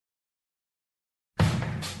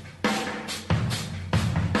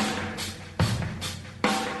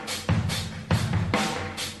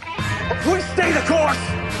of course.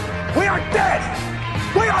 We are dead.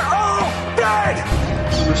 We are all dead.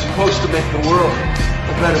 We're supposed to make the world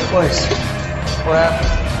a better place. What happened?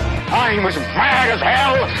 I'm as mad as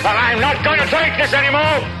hell, and I'm not going to take this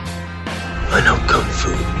anymore. I know Kung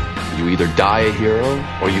Fu. You either die a hero,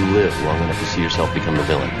 or you live long enough to see yourself become the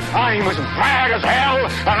villain. I'm as mad as hell,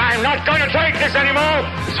 and I'm not going to take this anymore.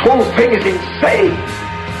 This whole thing is insane.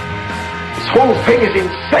 This whole thing is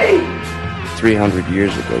insane. 300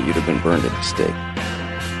 years ago, you'd have been burned at the stake.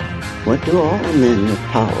 What do all men with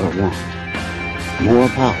power want? More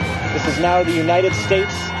power. This is now the United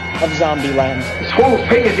States of Zombieland. This whole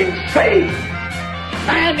thing is insane.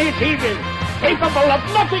 Man is evil, capable of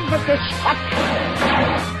nothing but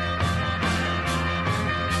destruction.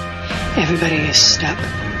 Everybody is stuck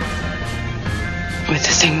with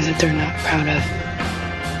the things that they're not proud of.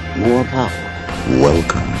 More power.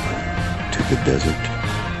 Welcome to the desert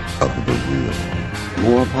of the real.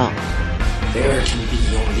 More power. There can be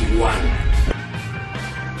only one.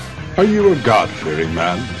 Are you a God-fearing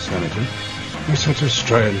man, Senator? It's such a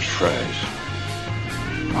strange phrase.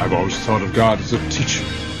 I've always thought of God as a teacher,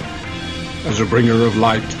 as a bringer of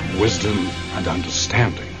light, wisdom, and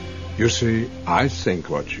understanding. You see, I think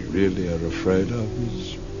what you really are afraid of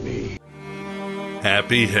is me.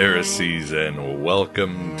 Happy heresies and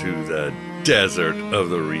welcome to the desert of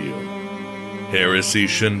the real. Heresy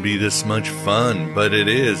shouldn't be this much fun, but it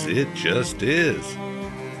is. It just is.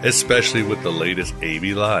 Especially with the latest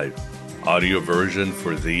AV Live, audio version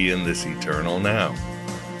for thee in this eternal now.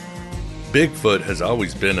 Bigfoot has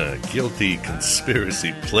always been a guilty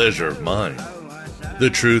conspiracy pleasure of mine. The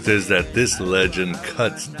truth is that this legend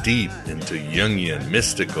cuts deep into Jungian,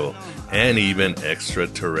 mystical, and even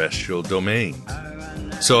extraterrestrial domains.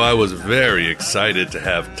 So I was very excited to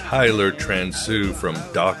have Tyler Transu from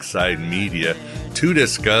Dockside Media to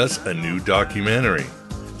discuss a new documentary,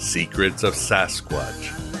 Secrets of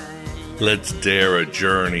Sasquatch. Let's dare a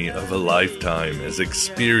journey of a lifetime as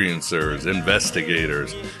experiencers,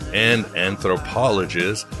 investigators, and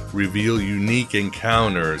anthropologists reveal unique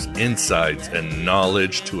encounters, insights, and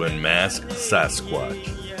knowledge to unmask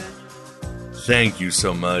Sasquatch. Thank you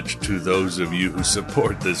so much to those of you who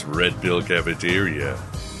support this Red Pill Cafeteria.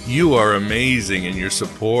 You are amazing, and your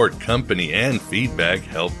support, company, and feedback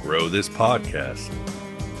help grow this podcast.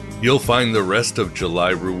 You'll find the rest of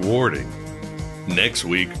July rewarding. Next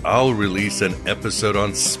week, I'll release an episode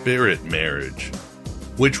on spirit marriage,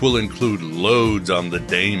 which will include loads on the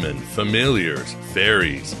daemon, familiars,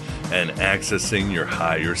 fairies, and accessing your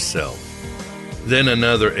higher self. Then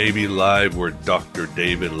another AV Live where Dr.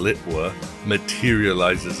 David Litwa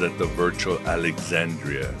materializes at the virtual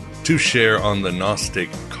Alexandria to share on the Gnostic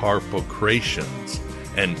Carpocratians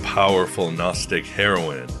and powerful Gnostic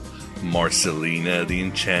heroine, Marcelina the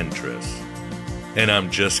Enchantress. And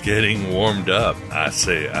I'm just getting warmed up, I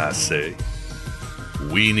say.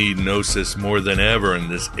 We need Gnosis more than ever in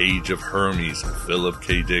this age of Hermes, Philip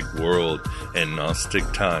K. Dick world, and Gnostic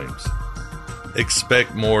times.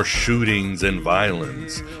 Expect more shootings and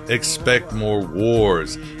violence. Expect more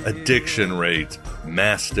wars, addiction rates,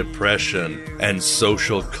 mass depression, and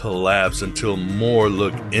social collapse until more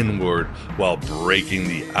look inward while breaking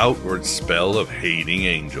the outward spell of hating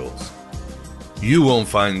angels. You won't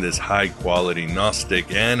find this high-quality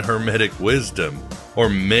Gnostic and Hermetic wisdom, or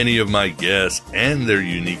many of my guests and their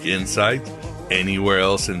unique insights, anywhere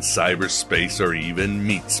else in cyberspace or even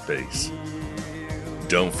meat space.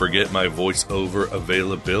 Don't forget my voiceover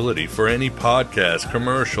availability for any podcast,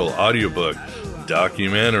 commercial, audiobook,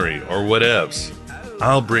 documentary, or whatevs.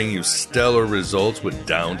 I'll bring you stellar results with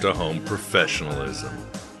down-to-home professionalism.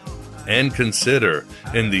 And consider,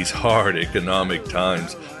 in these hard economic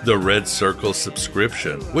times, the Red Circle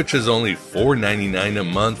subscription, which is only $4.99 a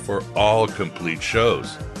month for all complete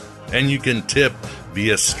shows. And you can tip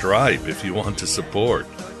via Stripe if you want to support.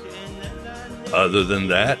 Other than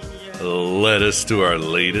that, let us to our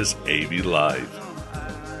latest AV Live.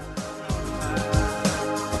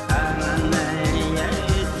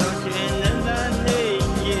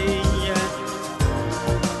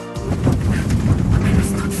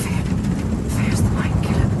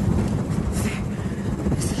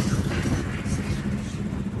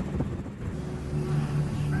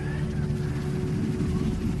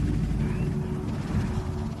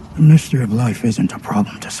 The mystery of life isn't a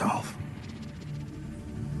problem to solve,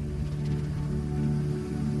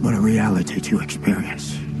 but a reality to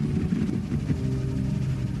experience.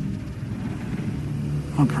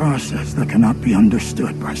 A process that cannot be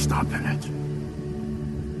understood by stopping it.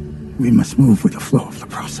 We must move with the flow of the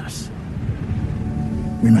process.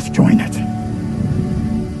 We must join it.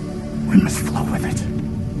 We must flow with it.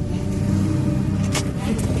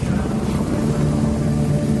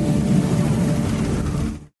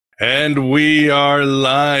 And we are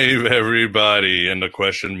live, everybody. And the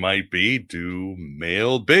question might be, do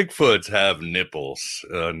male Bigfoots have nipples?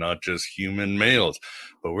 Not just human males.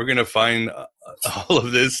 But we're going to find all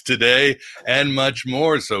of this today and much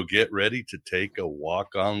more. So get ready to take a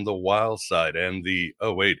walk on the wild side. And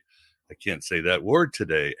I can't say that word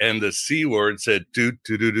today. And the C word said toot,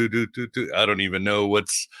 toot, toot, toot, toot, toot, toot. I don't even know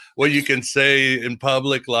what you can say in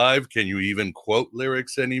public live. Can you even quote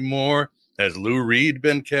lyrics anymore? Has Lou Reed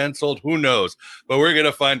been canceled? Who knows? But we're going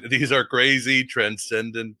to find these are crazy,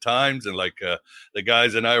 transcendent times. And like the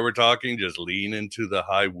guys and I were talking, just lean into the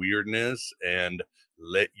high weirdness and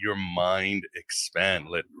let your mind expand.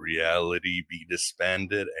 Let reality be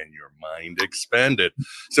disbanded and your mind expanded.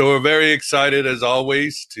 So we're very excited, as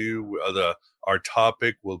always, our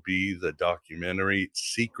topic will be the documentary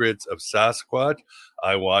Secrets of Sasquatch.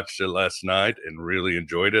 I watched it last night and really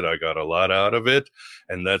enjoyed it. I got a lot out of it.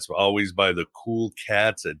 And that's always by the cool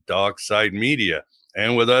cats at Dockside Media.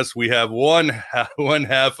 And with us, we have one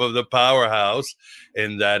half of the powerhouse,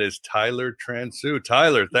 and that is Tyler Transu.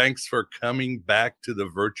 Tyler, thanks for coming back to the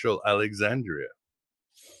virtual Alexandria.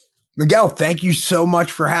 Miguel, thank you so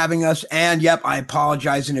much for having us. And yep, I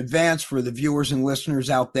apologize in advance for the viewers and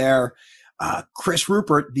listeners out there. Chris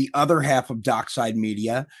Rupert, the other half of Dockside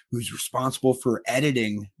Media, who's responsible for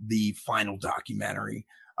editing the final documentary.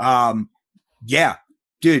 Yeah,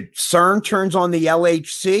 dude, CERN turns on the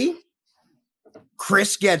LHC.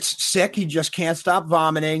 Chris gets sick. He just can't stop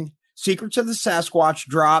vomiting. Secrets of the Sasquatch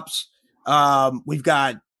drops. We've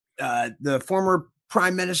got the former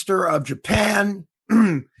prime minister of Japan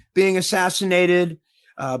being assassinated.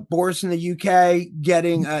 Boris in the UK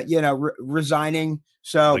getting, resigning.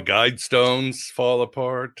 So the Guidestones fall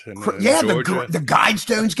apart. And, the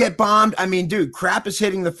Guidestones get bombed. I mean, dude, crap is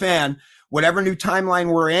hitting the fan. Whatever new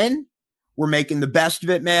timeline we're in, we're making the best of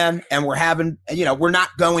it, man. And we're having, we're not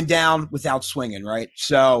going down without swinging, right?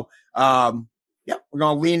 So, we're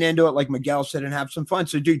going to lean into it, like Miguel said, and have some fun.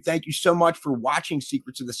 So, dude, thank you so much for watching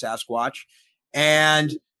Secrets of the Sasquatch.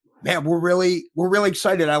 And, man, we're really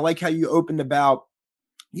excited. I like how you opened about,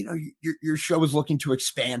 your show is looking to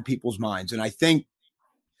expand people's minds. And I think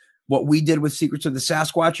what we did with Secrets of the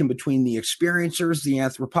Sasquatch, in between the experiencers, the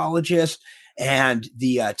anthropologist, and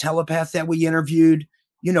the telepath that we interviewed,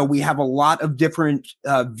 we have a lot of different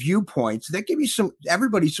viewpoints that give you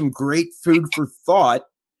everybody some great food for thought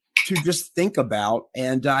to just think about.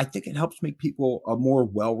 And I think it helps make people a more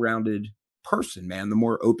well-rounded person, man, the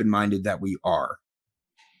more open-minded that we are.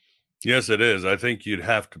 Yes, it is. I think you'd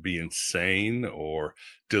have to be insane or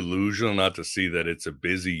delusional not to see that it's a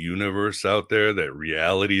busy universe out there, that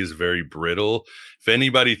reality is very brittle. If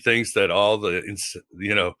anybody thinks that all the,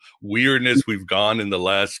 weirdness we've gone in the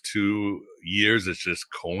last 2 years is just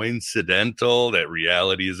coincidental, that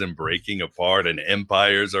reality isn't breaking apart and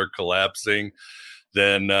empires are collapsing,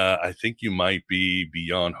 then I think you might be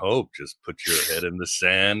beyond hope. Just put your head in the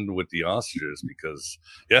sand with the ostriches because,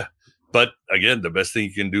 But again, the best thing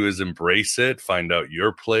you can do is embrace it, find out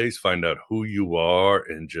your place, find out who you are,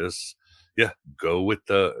 and just go with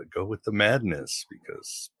the madness,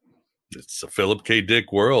 because it's a Philip K.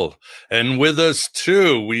 Dick world. And with us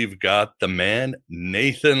too, we've got the man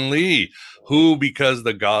Nathan Lee, who, because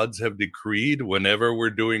the gods have decreed, whenever we're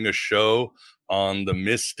doing a show on the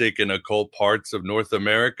mystic and occult parts of North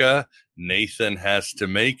America, Nathan has to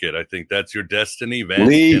make it. I think that's your destiny. Vance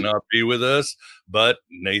cannot be with us, but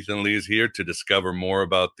Nathan Lee is here to discover more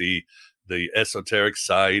about the esoteric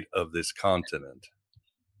side of this continent.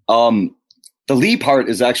 The Lee part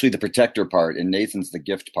is actually the protector part, and Nathan's the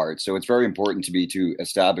gift part. So it's very important to me to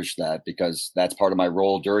establish that, because that's part of my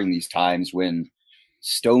role during these times when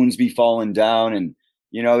stones be falling down. And,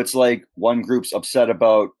 it's like one group's upset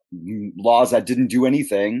about laws that didn't do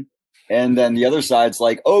anything. And then the other side's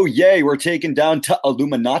like, oh, yay, we're taking down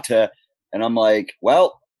Illuminati. And I'm like,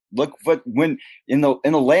 well, look, when in the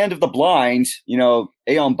land of the blind,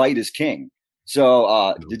 Aeon Bite is king.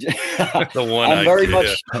 So did you, I'm very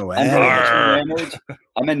much enamored.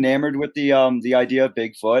 I'm enamored with the idea of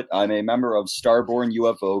Bigfoot. I'm a member of Starborn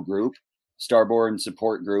UFO group, Starborn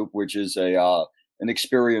support group, which is an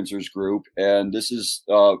experiencers group, and this is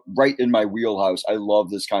right in my wheelhouse. I love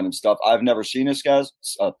this kind of stuff. I've never seen a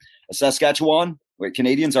Saskatchewan. Wait,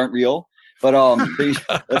 Canadians aren't real, but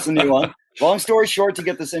that's a new one. Long story short, to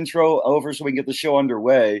get this intro over so we can get the show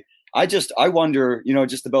underway, I wonder,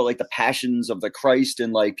 just about like the passions of the Christ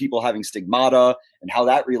and like people having stigmata and how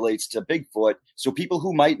that relates to Bigfoot. So people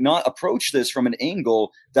who might not approach this from an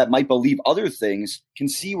angle that might believe other things can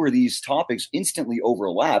see where these topics instantly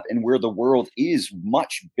overlap and where the world is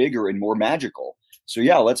much bigger and more magical. So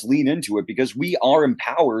yeah, let's lean into it, because we are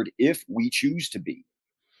empowered if we choose to be.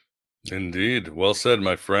 Indeed. Well said,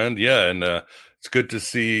 my friend. Yeah, and it's good to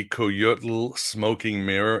see Coyotl Smoking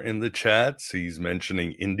Mirror in the chats. He's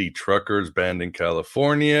mentioning indie truckers banned in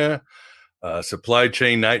California. Supply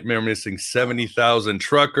chain nightmare missing 70,000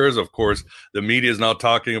 truckers. Of course, the media is now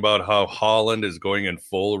talking about how Holland is going in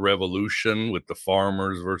full revolution with the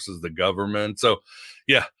farmers versus the government. So,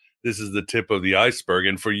 yeah, this is the tip of the iceberg.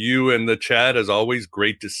 And for you in the chat, as always,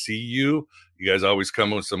 great to see you. You guys always come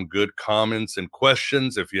with some good comments and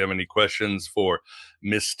questions. If you have any questions for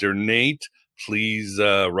Mr. Nate, please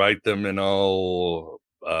write them in all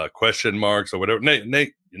question marks or whatever.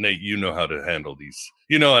 Nate, you know how to handle these.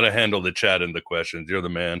 You know how to handle the chat and the questions. You're the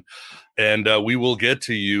man. And we will get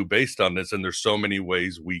to you based on this. And there's so many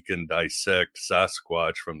ways we can dissect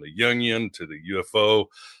Sasquatch, from the Jungian to the UFO.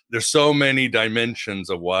 There's so many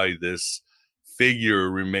dimensions of why this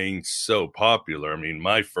figure remains so popular. I mean,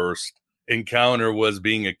 my first encounter was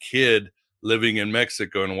being a kid living in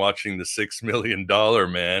Mexico and watching the $6 Million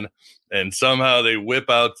Man. And somehow they whip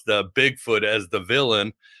out the Bigfoot as the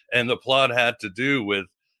villain. And the plot had to do with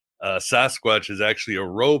Sasquatch is actually a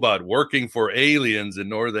robot working for aliens in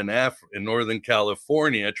Northern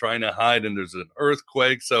California, trying to hide, and there's an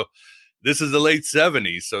earthquake. So this is the late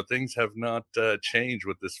 70s, so things have not changed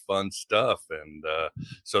with this fun stuff. And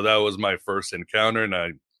so that was my first encounter. And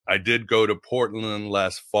I did go to Portland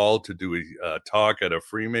last fall to do a talk at a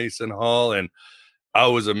Freemason Hall, and I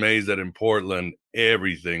was amazed that in Portland,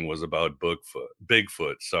 everything was about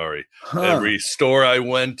Bigfoot. Every store I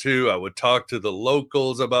went to, I would talk to the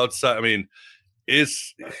locals about. I mean,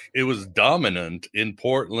 it was dominant in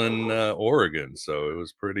Portland, Oregon. So it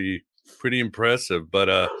was pretty impressive.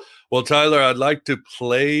 But well, Tyler, I'd like to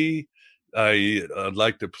play the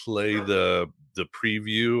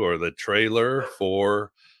preview or the trailer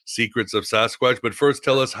for Secrets of Sasquatch. But first,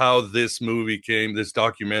 tell us how this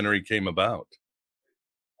documentary came about.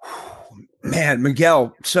 Man,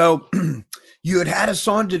 Miguel, so you had us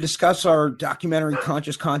on to discuss our documentary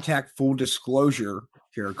Conscious Contact Full Disclosure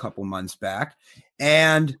here a couple months back.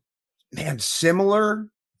 And man, similar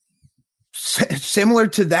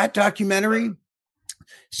to that documentary,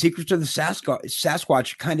 Secrets of the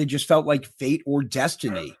Sasquatch kind of just felt like fate or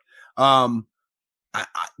destiny.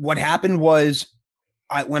 What happened was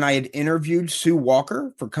when I had interviewed Sue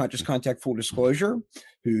Walker for Conscious Contact Full Disclosure,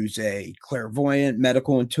 who's a clairvoyant,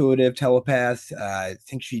 medical intuitive telepath. I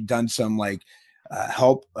think she'd done some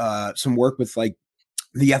some work with like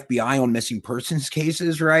the FBI on missing persons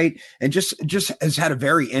cases, right? And just has had a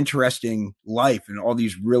very interesting life and all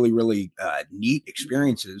these really, really neat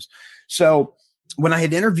experiences. So when I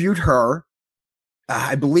had interviewed her,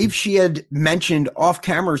 I believe she had mentioned off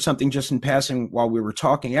camera or something just in passing while we were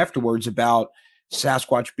talking afterwards about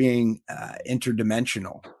Sasquatch being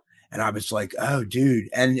interdimensional. And I was like, oh, dude.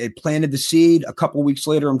 And it planted the seed. A couple of weeks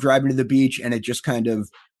later, I'm driving to the beach, and it just kind of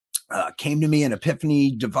came to me, an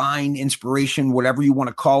epiphany, divine inspiration, whatever you want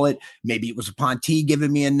to call it. Maybe it was a Ponte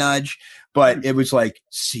giving me a nudge, but it was like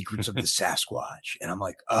Secrets of the Sasquatch. And I'm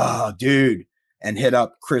like, oh, dude. And hit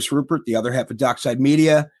up Chris Rupert, the other half of Dockside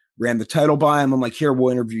Media, ran the title by him. I'm like, here,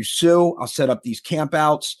 we'll interview Sue. I'll set up these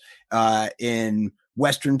campouts in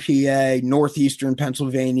Western PA, Northeastern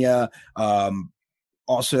Pennsylvania,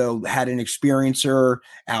 also had an experiencer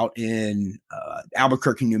out in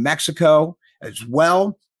Albuquerque, New Mexico as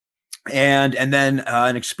well. And then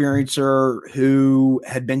an experiencer who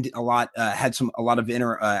had been a lot of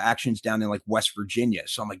interactions down in like West Virginia.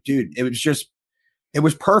 So I'm like, dude, it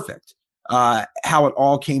was perfect how it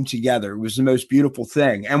all came together. It was the most beautiful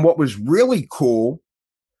thing. And what was really cool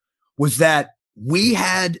was that we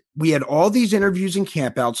had all these interviews and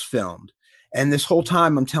campouts filmed. And this whole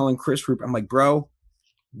time I'm telling Chris Rupert, I'm like, bro,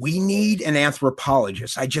 we need an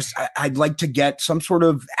anthropologist. I'd like to get some sort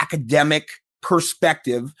of academic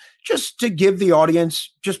perspective just to give the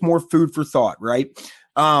audience just more food for thought. Right.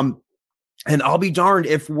 And I'll be darned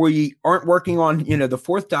if we aren't working on, the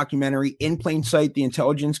fourth documentary, In Plain Sight, the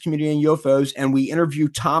Intelligence Community and UFOs. And we interview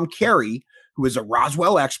Tom Carey, who is a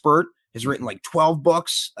Roswell expert, has written like 12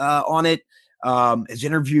 books on it, has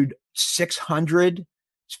interviewed 600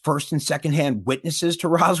 first and secondhand witnesses to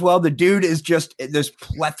Roswell. The dude is just this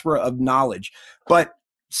plethora of knowledge. But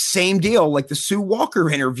same deal, like the Sue Walker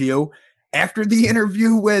interview. After the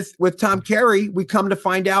interview with Tom Carey, we come to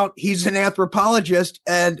find out he's an anthropologist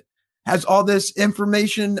and has all this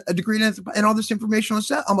information, a degree in and all this information on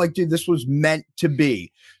set. I'm like, dude, this was meant to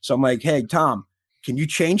be. So I'm like, hey, Tom, can you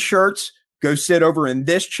change shirts? Go sit over in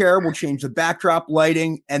this chair. We'll change the backdrop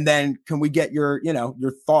lighting. And then can we get your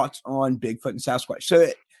thoughts on Bigfoot and Sasquatch? So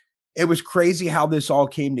it was crazy how this all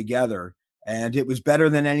came together. And it was better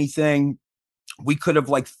than anything we could have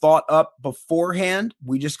like thought up beforehand.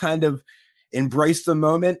 We just kind of embrace the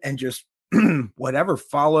moment and just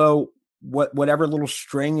follow whatever little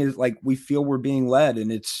string is like we feel we're being led.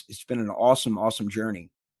 And it's been an awesome journey.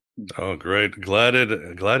 Oh, great. Glad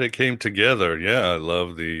it came together. Yeah. I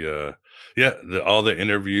love all the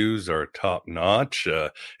interviews are top notch.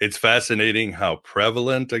 It's fascinating how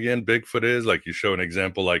prevalent again Bigfoot is. Like you show an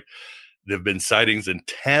example, like there've been sightings in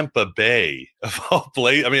Tampa Bay of all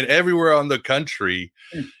places. I mean, everywhere on the country.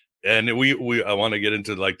 And I want to get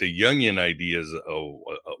into like the Jungian ideas of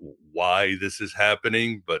why this is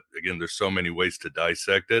happening. But again, there's so many ways to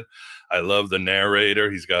dissect it. I love the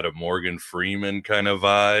narrator. He's got a Morgan Freeman kind of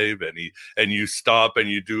vibe. And you stop and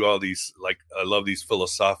you do all these, like, I love these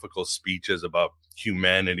philosophical speeches about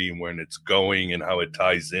humanity and where it's going and how it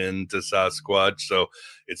ties into Sasquatch.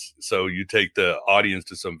 So you take the audience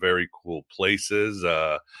to some very cool places.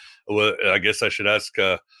 Well, I guess I should ask,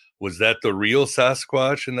 was that the real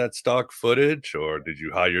Sasquatch in that stock footage, or did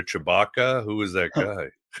you hire Chewbacca? Who was that guy?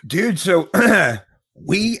 Dude, so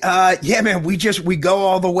we go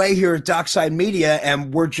all the way here at Dockside Media,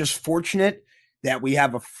 and we're just fortunate that we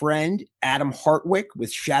have a friend, Adam Hartwick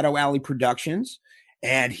with Shadow Alley Productions,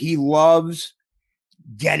 and he loves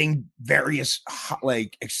getting various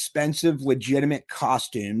like expensive, legitimate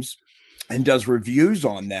costumes and does reviews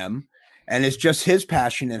on them. And it's just his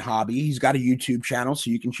passion and hobby. He's got a YouTube channel, so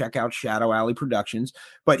you can check out Shadow Alley Productions.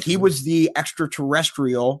 But he was the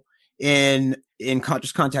extraterrestrial in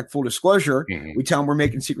Conscious Contact Full Disclosure. Mm-hmm. We tell him we're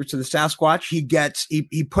making Secrets of the Sasquatch.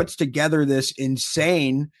 He puts together this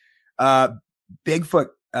insane Bigfoot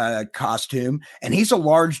costume, and he's a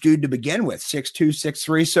large dude to begin with, 6'2",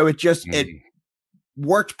 6'3". So it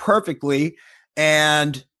worked perfectly.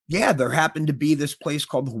 And yeah, there happened to be this place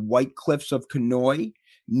called the White Cliffs of Kenoi,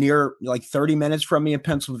 near like 30 minutes from me in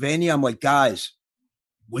Pennsylvania. I'm like, guys,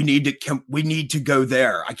 we need to go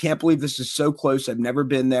there. I can't believe this is so close. I've never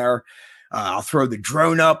been there. I'll throw the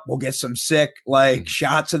drone up. We'll get some sick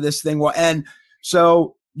shots of this thing. And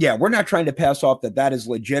so, yeah, we're not trying to pass off that is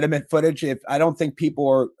legitimate footage. If I don't think people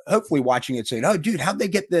are hopefully watching it saying, oh, dude, how'd they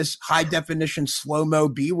get this high definition slow-mo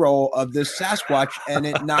B-roll of this Sasquatch and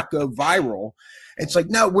it not go viral? It's like,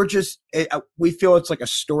 no, we feel it's like a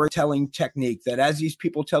storytelling technique that as these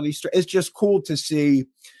people tell these stories, it's just cool to see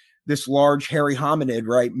this large hairy hominid,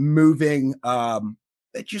 right, moving around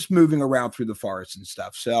through the forest and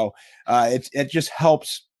stuff. So it just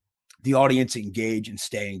helps the audience engage and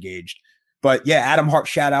stay engaged. But yeah,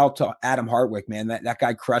 shout out to Adam Hartwick, man. That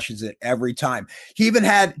guy crushes it every time. He even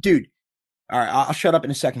had, dude, all right, I'll shut up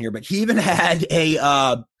in a second here, but he even had he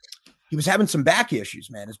was having some back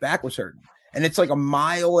issues, man. His back was hurting. And it's like a 1.5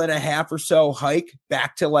 miles or so hike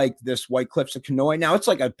back to like this White Cliffs of Kenoi. Now it's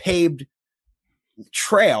like a paved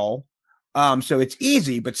trail. So it's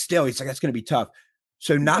easy, but still he's like, that's going to be tough.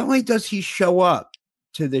 So not only does he show up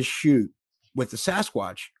to this shoot with the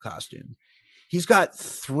Sasquatch costume, he's got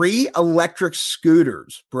 3 electric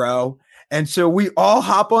scooters, bro. And so we all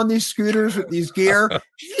hop on these scooters with these gear,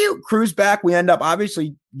 cruise back. We end up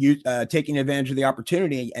obviously taking advantage of the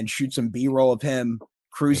opportunity and shoot some B-roll of him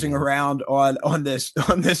cruising around on this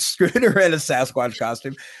scooter in a Sasquatch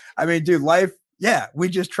costume. I mean, dude, life. Yeah, we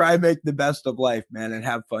just try and make the best of life, man, and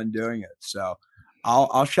have fun doing it. So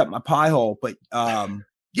I'll shut my pie hole, but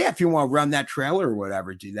yeah, if you want to run that trailer or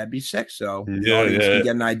whatever, dude, that'd be sick. So the audience can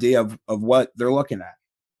get an idea of what they're looking at.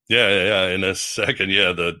 Yeah. In a second,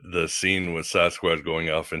 the scene with Sasquatch going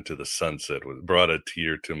off into the sunset brought a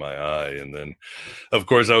tear to my eye. And then, of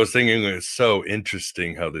course, I was thinking it's so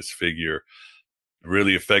interesting how this figure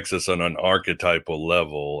really affects us on an archetypal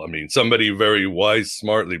level. I mean, somebody very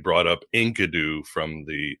smartly brought up Enkidu from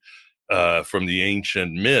the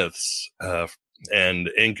ancient myths, and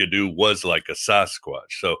Enkidu was like a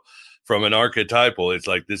Sasquatch. So from an archetypal, it's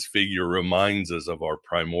like this figure reminds us of our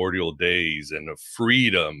primordial days and of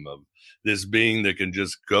freedom, of this being that can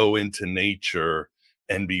just go into nature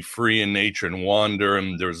and be free in nature and wander.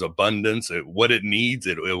 And there's abundance. What it needs,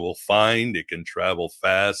 it will find. It can travel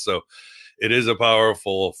fast. So it is a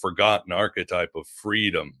powerful, forgotten archetype of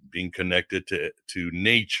freedom, being connected to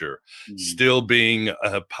nature, still being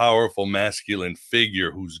a powerful masculine figure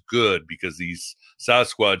who's good, because these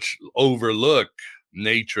Sasquatch overlook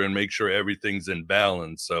nature and make sure everything's in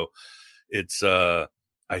balance. So it's, I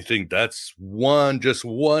think that's just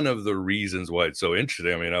one of the reasons why it's so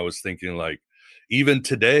interesting. I mean, I was thinking like, even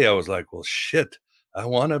today, I was like, well, shit. I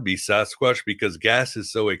want to be Sasquatch because gas is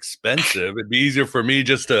so expensive. It'd be easier for me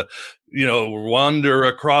just to, wander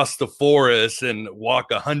across the forest and walk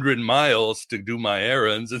 100 miles to do my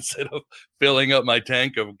errands instead of filling up my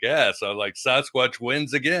tank of gas. I'm like, Sasquatch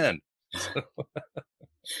wins again.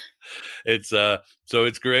 It's so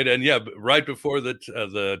it's great. And yeah, right before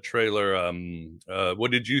the trailer,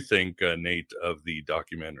 what did you think, Nate, of the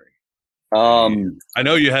documentary? I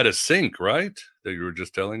know you had a sync, right, that you were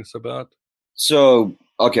just telling us about. So,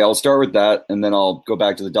 okay, I'll start with that, and then I'll go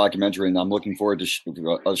back to the documentary, and I'm looking forward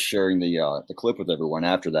to us sharing the clip with everyone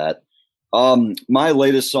after that. My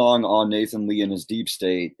latest song on Nathan Lee and his Deep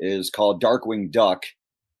State is called Darkwing Duck,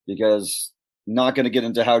 because I'm not going to get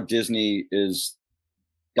into how Disney is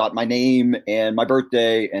got my name and my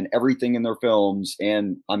birthday and everything in their films,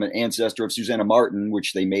 and I'm an ancestor of Susanna Martin,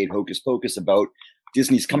 which they made Hocus Pocus about.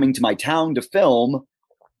 Disney's coming to my town to film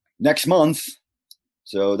next month.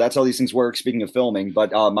 So that's how these things work, speaking of filming.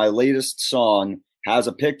 But my latest song has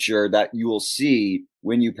a picture that you will see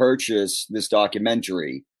when you purchase this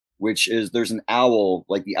documentary, which is there's an owl,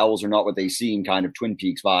 like the owls are not what they seem kind of Twin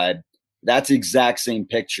Peaks vibe. That's the exact same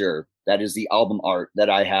picture. That is the album art that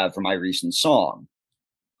I have for my recent song.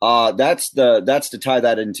 That's to tie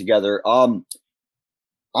that in together.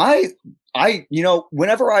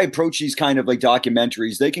 Whenever I approach these kind of like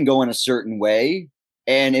documentaries, they can go in a certain way,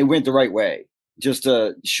 and it went the right way. Just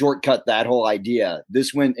to shortcut that whole idea,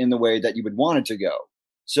 this went in the way that you would want it to go.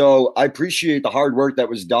 So I appreciate the hard work that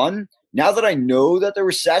was done. Now that I know that there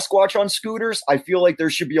was Sasquatch on scooters, I feel like there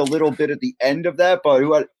should be a little bit at the end of that.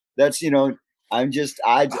 But that's, I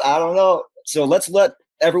don't know. So let's let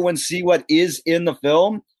everyone see what is in the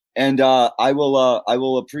film. And I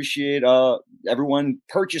will appreciate everyone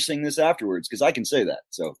purchasing this afterwards, because I can say that.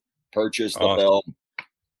 So purchase the film.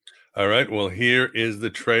 All right. Well, here is the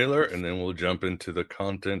trailer, and then we'll jump into the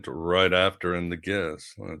content right after and the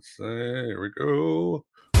guests. Let's see. Here we go.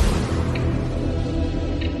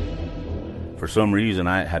 For some reason,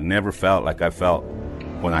 I had never felt like I felt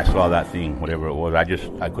when I saw that thing, whatever it was. I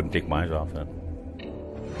couldn't take my eyes off it.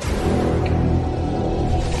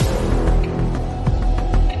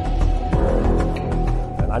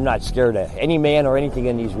 I'm not scared of any man or anything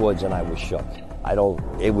in these woods, and I was shook.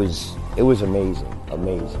 It was amazing.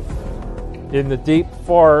 In the deep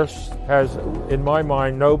forest has, in my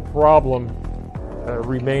mind, no problem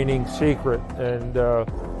remaining secret and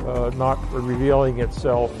not revealing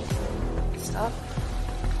itself. Stop.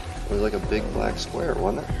 It was like a big black square,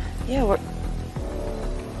 wasn't it? Yeah,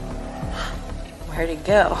 where'd it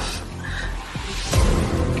go?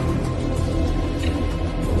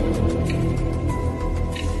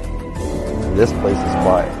 This place is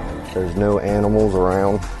quiet. There's no animals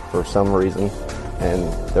around for some reason,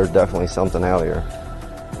 and there's definitely something out here.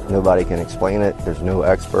 Nobody can explain it. There's no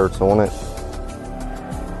experts on it.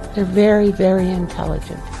 They're very, very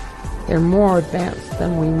intelligent. They're more advanced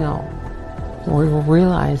than we know. We're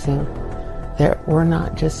realizing that we're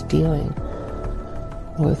not just dealing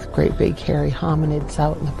with great big hairy hominids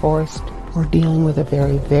out in the forest. We're dealing with a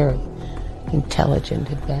very, very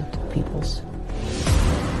intelligent, advanced peoples.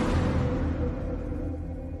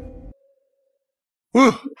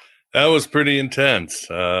 Whew, that was pretty intense.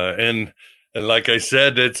 And like I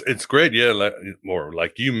said, it's great. Yeah,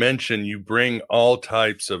 like you mentioned, you bring all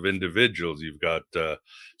types of individuals. You've got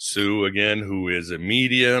Sue again, who is a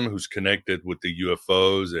medium who's connected with the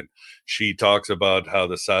UFOs, and she talks about how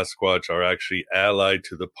the Sasquatch are actually allied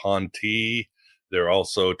to the Ponti. They're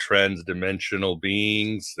also trans-dimensional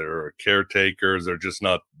beings. They're caretakers. They're just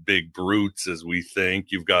not big brutes as we think.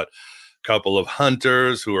 You've got a couple of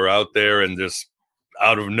hunters who are out there and just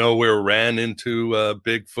out of nowhere ran into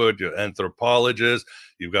Bigfoot, anthropologists.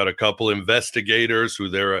 You've got a couple investigators who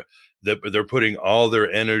they're putting all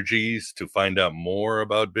their energies to find out more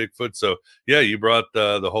about Bigfoot. So yeah, you brought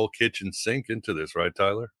the whole kitchen sink into this, right,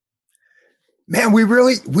 Tyler? Man,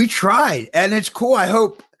 we tried, and it's cool. I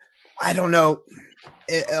don't know,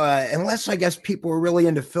 unless I guess people are really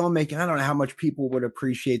into filmmaking. I don't know how much people would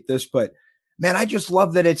appreciate this, but man, I just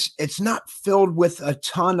love that it's not filled with a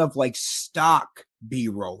ton of like stock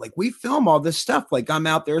B-roll. Like we film all this stuff. Like I'm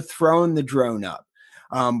out there throwing the drone up.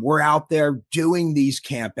 We're out there doing these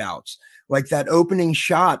campouts. Like that opening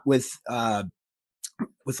shot with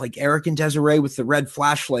like Eric and Desiree with the red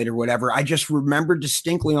flashlight or whatever. I just remember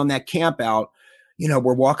distinctly on that campout,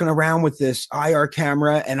 we're walking around with this IR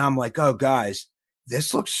camera, and I'm like, oh guys,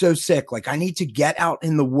 this looks so sick. Like I need to get out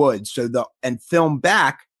in the woods and film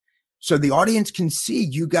back so the audience can see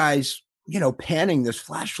you guys, panning this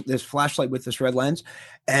flashlight with this red lens.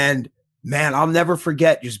 And man, I'll never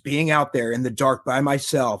forget just being out there in the dark by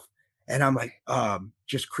myself. And I'm like,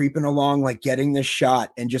 just creeping along, like getting this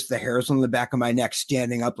shot, and just the hairs on the back of my neck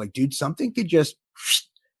standing up. Like, dude, something could just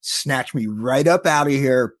snatch me right up out of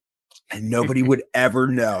here and nobody would ever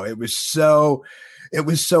know. It was so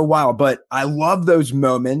wild, but I love those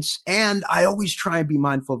moments. And I always try and be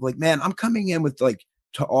mindful of like, man, I'm coming in with like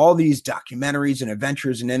to all these documentaries and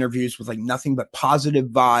adventures and interviews with like nothing but positive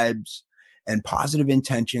vibes and positive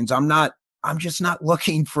intentions. I'm just not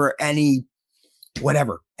looking for any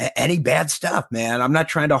bad stuff, man. I'm not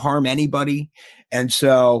trying to harm anybody. And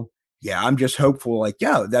so, yeah, I'm just hopeful, like,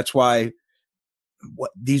 yeah, that's why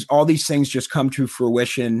all these things just come to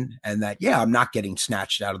fruition, and that, yeah, I'm not getting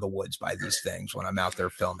snatched out of the woods by these things when I'm out there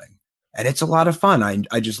filming. And it's a lot of fun.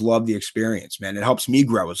 I just love the experience, man. It helps me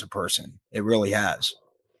grow as a person. It really has.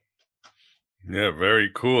 Yeah,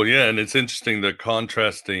 very cool. Yeah, and it's interesting, the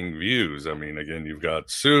contrasting views. I mean, again, you've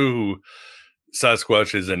got Sue, who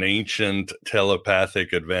Sasquatch is an ancient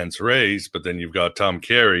telepathic advanced race, but then you've got Tom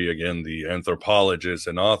Carey, again, the anthropologist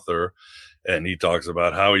and author, and he talks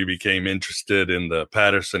about how he became interested in the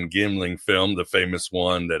Patterson-Gimlin film, the famous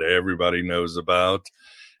one that everybody knows about.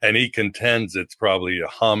 And he contends it's probably a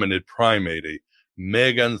hominid primate, a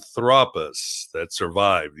Meganthropus, that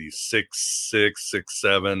survived, these 6'6",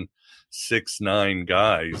 6'7", 6'9"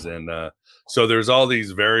 guys. And so there's all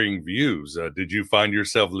these varying views. Did you find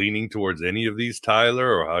yourself leaning towards any of these,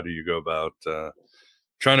 Tyler, or how do you go about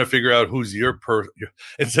trying to figure out who's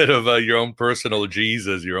instead of your own personal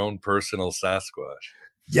Jesus, your own personal Sasquatch?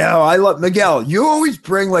 Yeah, I love Miguel. You always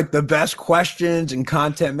bring like the best questions and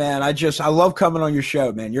content, man. I love coming on your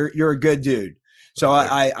show, man. You're a good dude. So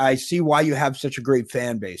I see why you have such a great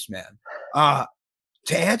fan base, man.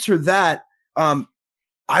 To answer that,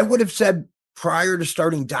 I would have said prior to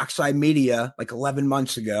starting Dockside Media like 11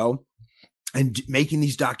 months ago and making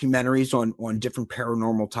these documentaries on different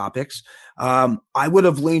paranormal topics, I would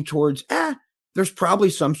have leaned towards, there's probably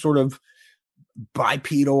some sort of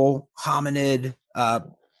bipedal hominid,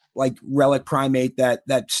 like relic primate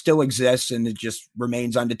that still exists and it just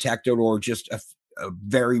remains undetected, or just a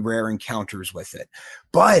very rare encounters with it.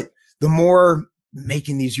 But the more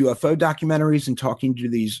making these UFO documentaries and talking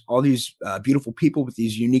to all these beautiful people with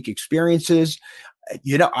these unique experiences,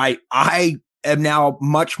 I am now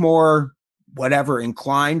much more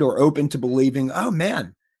inclined or open to believing, oh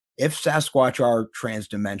man, if Sasquatch are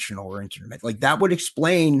transdimensional or interdimensional, like that would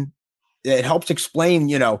explain, it helps explain,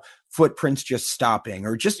 footprints just stopping,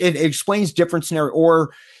 or just it explains different scenario,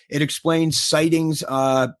 or it explains sightings.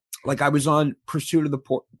 Like I was on Pursuit of the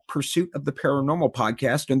Paranormal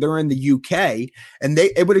podcast, and they're in the UK, and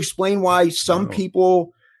it would explain why some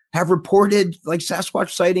people have reported like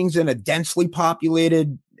Sasquatch sightings in a densely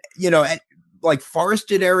populated, like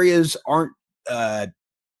forested areas aren't,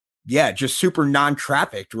 just super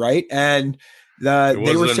non-trafficked, right? And they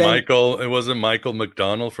were saying it wasn't Michael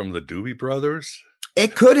McDonald from the Doobie Brothers.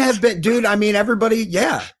 It could have been, dude. I mean, everybody,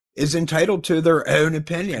 is entitled to their own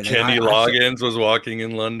opinion. Kenny Loggins was walking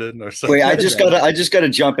in London or something. Wait, I just gotta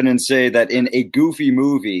jump in and say that in a Goofy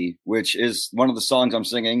movie, which is one of the songs I'm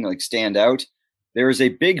singing, like Stand Out, there is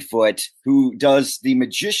a Bigfoot who does the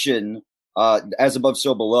magician, as above,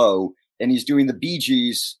 so below, and he's doing the Bee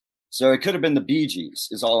Gees. So it could have been the Bee Gees,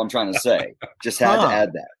 is all I'm trying to say. Just had to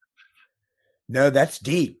add that. No, that's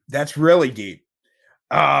deep. That's really deep.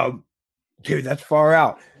 Dude, that's far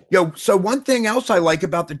out. So one thing else I like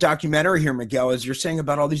about the documentary here, Miguel, is you're saying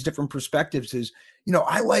about all these different perspectives is,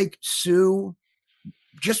 I like Sue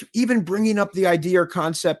just even bringing up the idea or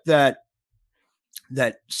concept that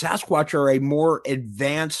Sasquatch are a more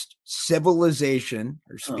advanced civilization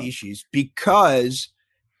or species because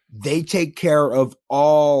they take care of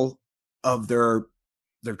all of their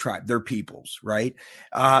tribe, their peoples, right?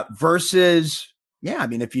 Versus,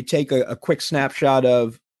 if you take a quick snapshot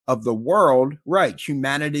of the world, right?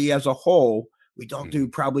 Humanity as a whole, we don't do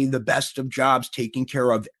probably the best of jobs taking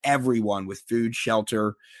care of everyone with food,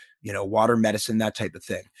 shelter, water, medicine, that type of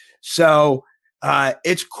thing. So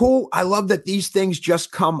it's cool. I love that these things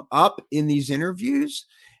just come up in these interviews,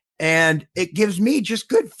 and it gives me just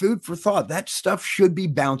good food for thought. That stuff should be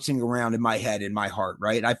bouncing around in my head, in my heart,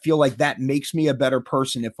 right? I feel like that makes me a better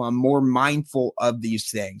person if I'm more mindful of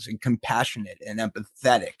these things and compassionate and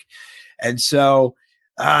empathetic. And so,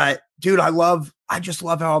 dude, I just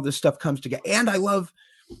love how all this stuff comes together. And I love,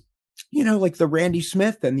 like the Randy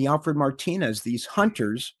Smith and the Alfred Martinez, these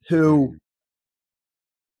hunters who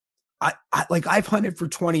I've hunted for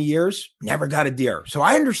 20 years, never got a deer. So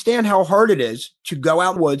I understand how hard it is to go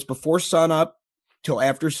out woods before sun up till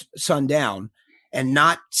after sundown and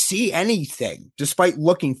not see anything despite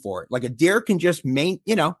looking for it. Like a deer can just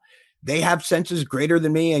they have senses greater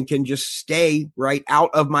than me and can just stay right out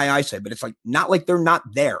of my eyesight, but it's like, not like they're not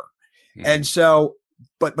there. Mm-hmm. And so,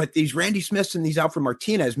 but these Randy Smiths and these Alfred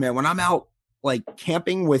Martinez, man, when I'm out like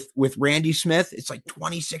camping with Randy Smith, it's like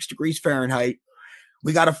 26 degrees Fahrenheit.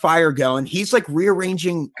 We got a fire going. He's like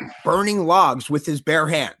rearranging burning logs with his bare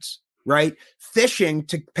hands, right? Fishing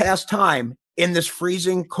to pass time in this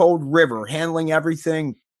freezing cold river, handling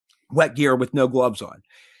everything, wet gear with no gloves on.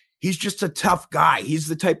 He's just a tough guy. He's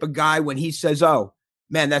the type of guy when he says, oh,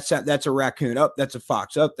 man, that's a raccoon. Oh, that's a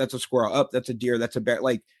fox. Oh, that's a squirrel. Oh, that's a deer. That's a bear.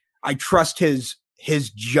 Like, I trust his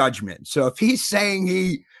judgment. So if he's saying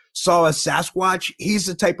he saw a Sasquatch, he's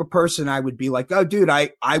the type of person I would be like, oh, dude,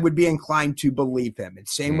 I would be inclined to believe him. And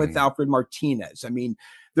same with Alfred Martinez. I mean,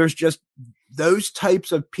 there's just those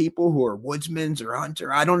types of people who are woodsmen or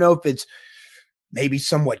hunter. I don't know if it's maybe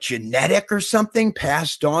somewhat genetic or something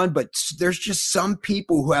passed on, but there's just some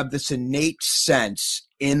people who have this innate sense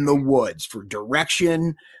in the woods for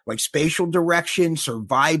direction, like spatial direction,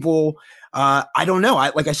 survival. I don't know.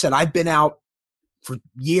 Like I said, I've been out for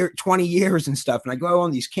 20 years and stuff, and I go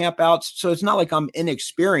on these camp outs. So it's not like I'm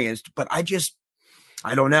inexperienced, but I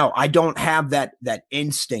don't know. I don't have that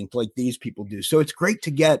instinct like these people do. So it's great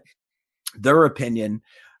to get their opinion.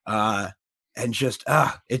 And just,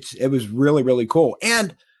 it was really, really cool.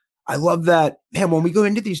 And I love that, man, when we go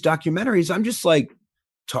into these documentaries, I'm just like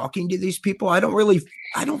talking to these people. I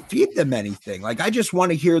don't feed them anything. Like, I just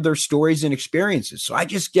want to hear their stories and experiences. So I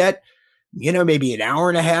just get, maybe an hour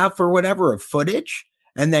and a half or whatever of footage.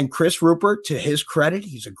 And then Chris Rupert, to his credit,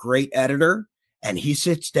 he's a great editor, and he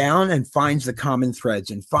sits down and finds the common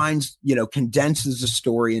threads and finds, condenses the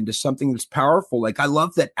story into something that's powerful. Like, I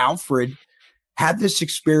love that Alfred had this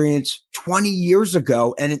experience 20 years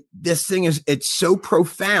ago, and this thing it's so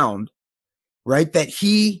profound, right, that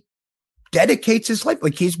he dedicates his life.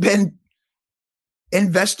 Like, he's been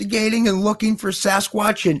investigating and looking for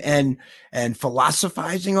Sasquatch and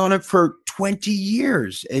philosophizing on it for 20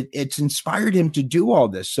 years. It's inspired him to do all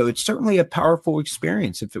this. So it's certainly a powerful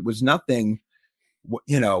experience. If it was nothing,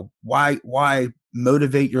 why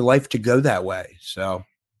motivate your life to go that way? So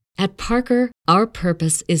at Parker, our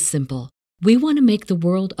purpose is simple. We want to make the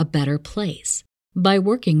world a better place by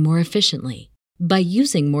working more efficiently, by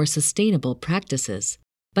using more sustainable practices,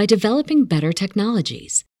 by developing better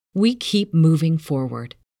technologies. We keep moving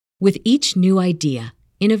forward. With each new idea,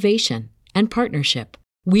 innovation, and partnership,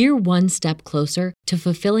 we're one step closer to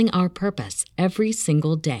fulfilling our purpose every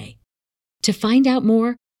single day. To find out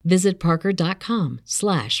more, visit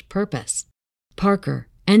parker.com/purpose. Parker,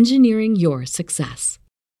 engineering your success.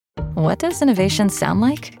 What does innovation sound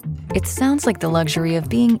like? It sounds like the luxury of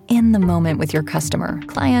being in the moment with your customer,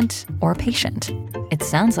 client, or patient. It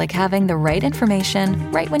sounds like having the right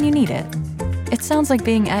information right when you need it. It sounds like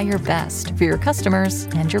being at your best for your customers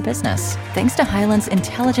and your business, thanks to Hyland's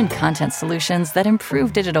intelligent content solutions that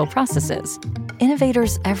improve digital processes.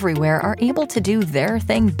 Innovators everywhere are able to do their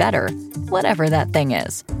thing better, whatever that thing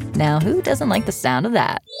is. Now, who doesn't like the sound of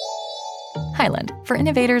that? Hyland, for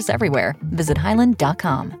innovators everywhere. Visit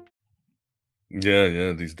hyland.com.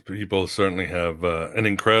 Yeah, these people certainly have an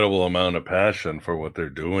incredible amount of passion for what they're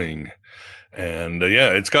doing. And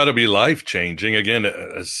it's got to be life-changing. Again,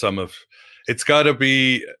 it's got to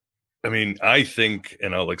be, I think,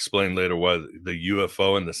 and I'll explain later why the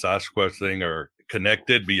UFO and the Sasquatch thing are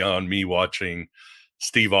connected beyond me watching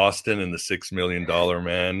Steve Austin and the $6 Million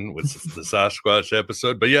Man with the Sasquatch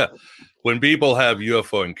episode. But yeah, when people have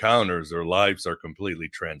UFO encounters, their lives are completely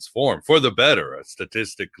transformed for the better.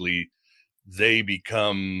 Statistically, they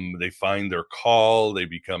find their call, they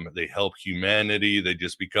help humanity, they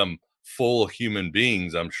just become full human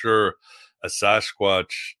beings. I'm sure a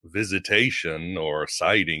Sasquatch visitation or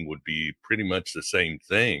sighting would be pretty much the same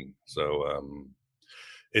thing. So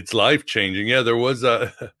it's life-changing. Yeah, there was I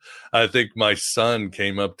think my son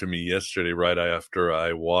came up to me yesterday right after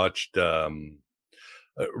I watched the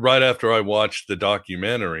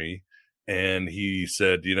documentary, and he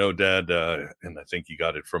said, Dad, and I think he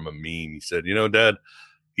got it from a meme. He said, Dad,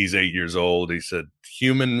 he's 8 years old. He said,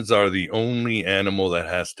 humans are the only animal that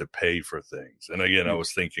has to pay for things. And again, I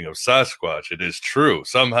was thinking of Sasquatch. It is true.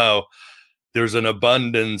 Somehow there's an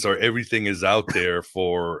abundance, or everything is out there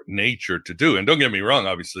for nature to do. And don't get me wrong,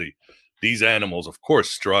 obviously, these animals, of course,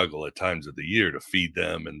 struggle at times of the year to feed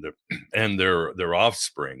them and their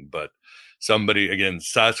offspring. But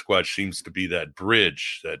Sasquatch seems to be that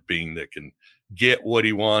bridge, that being that can get what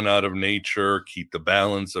he wants out of nature, keep the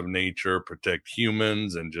balance of nature, protect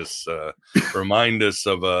humans, and just remind us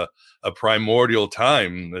of a primordial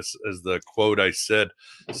time. This is the quote I said.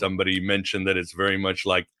 Somebody mentioned that it's very much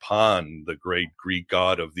like Pan, the great Greek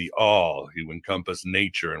god of the all, who encompassed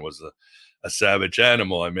nature and was a savage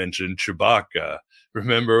animal. I mentioned Chewbacca.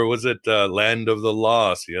 Remember, was it Land of the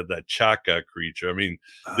Lost? He had that Chaka creature.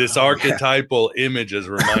 This archetypal image is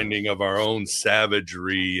reminding of our own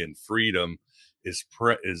savagery and freedom is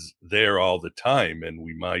there all the time. And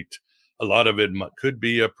a lot of it could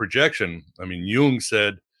be a projection. Jung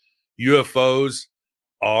said UFOs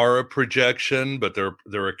are a projection, but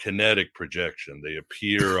they're a kinetic projection. They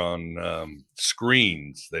appear on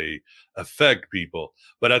screens. They affect people.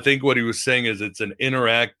 But I think what he was saying is it's an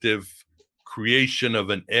interactive creation of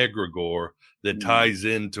an egregore that ties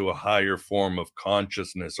into a higher form of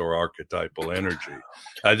consciousness or archetypal energy.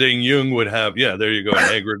 I think Jung would have, there you go, an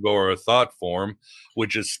egregore, a thought form,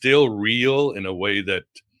 which is still real in a way that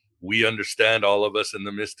we understand, all of us in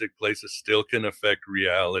the mystic places still can affect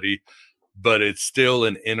reality, but it's still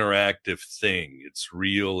an interactive thing. It's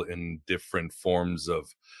real in different forms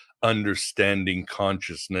of understanding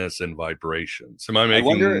consciousness and vibrations. Am I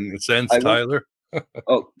making sense, Tyler?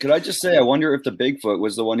 Could I just say, I wonder if the Bigfoot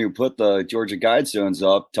was the one who put the Georgia Guidestones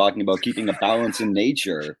up talking about keeping a balance in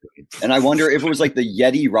nature. And I wonder if it was like the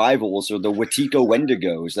Yeti rivals or the Wetiko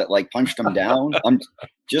Wendigos that like punched them down. I'm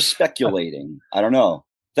just speculating. I don't know.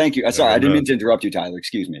 Thank you. Sorry, I didn't mean to interrupt you, Tyler.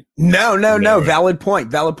 Excuse me. No. Valid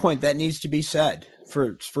point. That needs to be said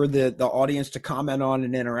for the audience to comment on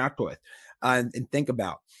and interact with and think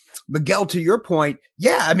about. Miguel, to your point,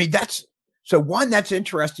 I mean, that's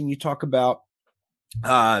interesting. You talk about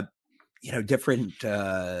different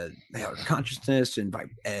consciousness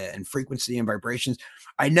and frequency and vibrations.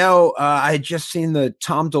 I know I had just seen the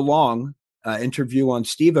Tom DeLonge interview on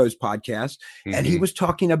Steve-O's podcast, and he was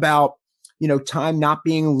talking about time not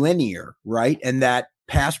being linear, right? And that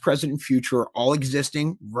past, present, and future are all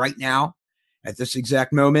existing right now at this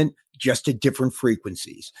exact moment, just at different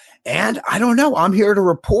frequencies. And I don't know, I'm here to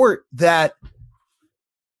report that,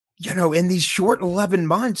 in these short 11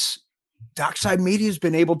 months, Dockside Media has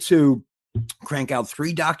been able to crank out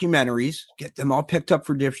 3 documentaries, get them all picked up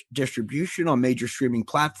for distribution on major streaming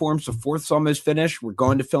platforms. The 4th's almost finished. We're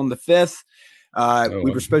going to film the 5th.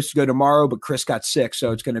 We were supposed to go tomorrow, but Chris got sick,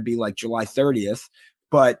 so it's going to be like July 30th.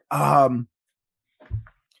 But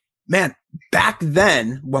man, back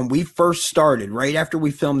then when we first started, right after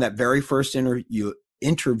we filmed that very first interview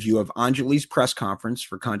of Anjali's press conference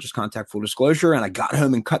for Conscious Contact Full Disclosure, and I got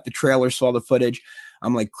home and cut the trailer, saw the footage.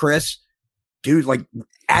 I'm like, Chris, dude, like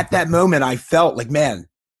at that moment, I felt like, man,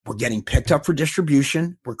 we're getting picked up for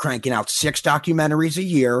distribution. We're cranking out 6 documentaries a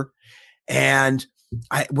year, and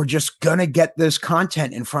we're just going to get this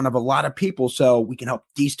content in front of a lot of people so we can help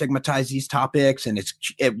destigmatize these topics. And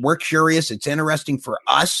we're curious. It's interesting for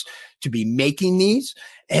us to be making these.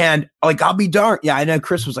 And like, I'll be darned. Yeah, I know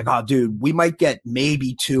Chris was like, oh, dude, we might get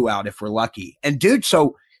maybe 2 out if we're lucky. And dude,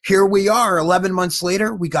 so here we are 11 months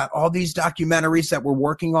later. We got all these documentaries that we're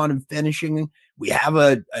working on and finishing. We have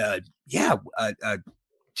a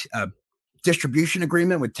distribution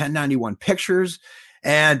agreement with 1091 Pictures.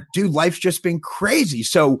 And dude, life's just been crazy.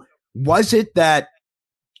 So was it that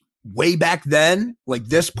way back then, like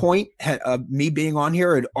this point of me being on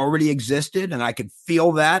here had already existed and I could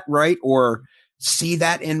feel that, right? Or see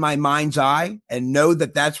that in my mind's eye and know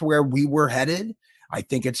that that's where we were headed? I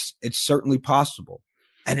think it's certainly possible.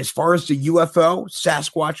 And as far as the UFO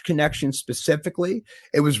Sasquatch connection specifically,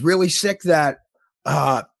 it was really sick that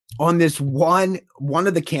on this one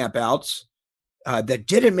of the campouts, that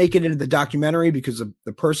didn't make it into the documentary because of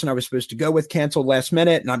the person I was supposed to go with canceled last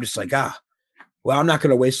minute. And I'm just like, well, I'm not going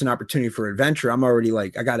to waste an opportunity for adventure. I'm already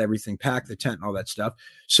like, I got everything packed, the tent and all that stuff.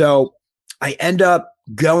 So I end up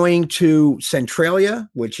going to Centralia,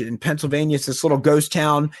 which in Pennsylvania is this little ghost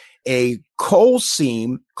town. A coal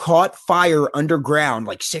seam caught fire underground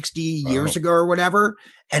like 60 years ago or whatever,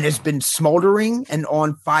 and has been smoldering and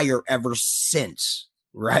on fire ever since.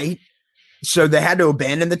 Right. So they had to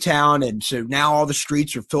abandon the town, and so now all the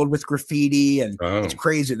streets are filled with graffiti, and it's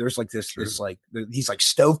crazy. There's like these like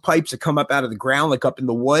stovepipes that come up out of the ground, like up in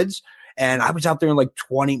the woods. And I was out there in like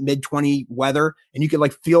mid-20 weather, and you could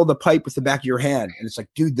like feel the pipe with the back of your hand, and it's like,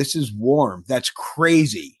 dude, this is warm. That's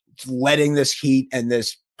crazy. It's letting this heat and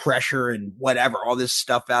this pressure and whatever, all this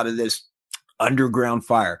stuff out of this underground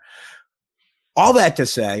fire. All that to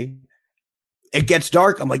say, it gets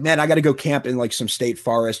dark. I'm like, man, I got to go camp in like some state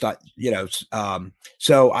forest,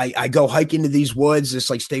 so I go hike into these woods, this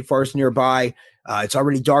like state forest nearby. It's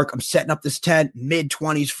already dark. I'm setting up this tent,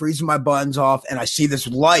 mid-20s, freezing my buns off. And I see this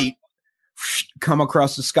light come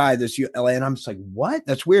across the sky, and I'm just like, what?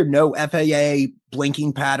 That's weird. No FAA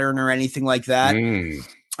blinking pattern or anything like that.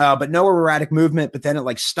 But no erratic movement. But then it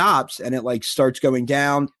like stops and it like starts going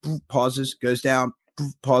down, pauses, goes down,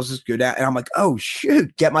 pauses, go down. And I'm like, oh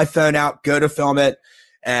shoot, get my phone out, go to film it.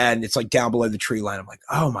 And it's like down below the tree line. I'm like,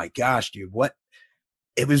 oh my gosh, dude, what?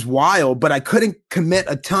 It was wild, but I couldn't commit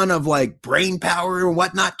a ton of like brain power and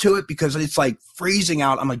whatnot to it because it's like freezing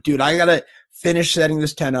out. I'm like, dude, I got to finish setting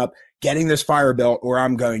this tent up, getting this fire built, or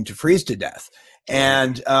I'm going to freeze to death.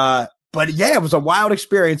 And, but yeah, it was a wild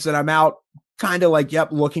experience that I'm out kind of like, yep,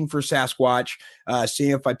 looking for Sasquatch,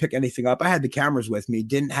 seeing if I pick anything up. I had the cameras with me,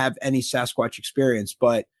 didn't have any Sasquatch experience,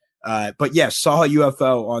 but yes, saw a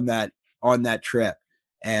UFO on that trip.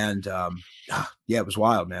 And yeah, it was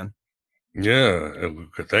wild, man. Yeah,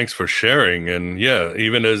 thanks for sharing. And yeah,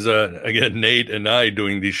 even as again, Nate and I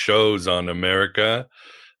doing these shows on America,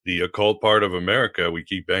 the occult part of America, we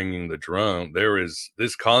keep banging the drum.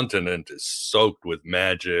 This continent is soaked with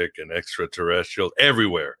magic and extraterrestrial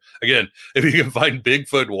everywhere. Again, if you can find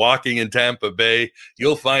Bigfoot walking in Tampa Bay,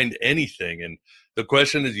 you'll find anything. And the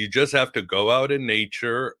question is, you just have to go out in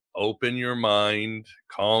nature, open your mind,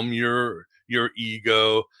 calm your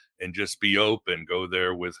ego, and just be open. Go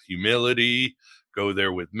there with humility, go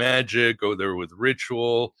there with magic, go there with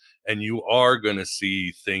ritual, and you are going to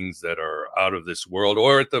see things that are out of this world,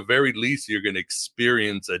 or at the very least, you're going to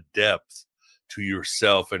experience a depth to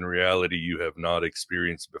yourself and reality you have not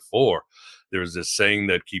experienced before. There's this saying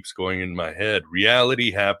that keeps going in my head: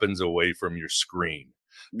 reality happens away from your screen.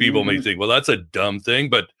 People may think, well, that's a dumb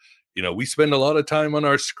thing, but we spend a lot of time on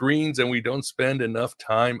our screens and we don't spend enough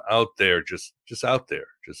time out there, just out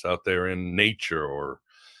there in nature or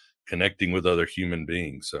connecting with other human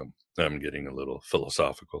beings. So I'm getting a little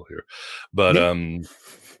philosophical here, but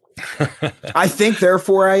I think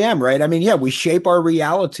therefore I am, right? I mean, yeah, we shape our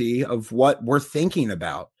reality of what we're thinking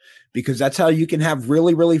about, because that's how you can have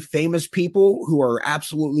really, really famous people who are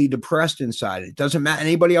absolutely depressed inside. It doesn't matter.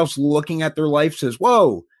 Anybody else looking at their life says,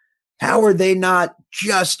 whoa, how are they not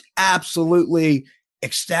just absolutely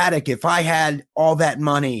ecstatic? If I had all that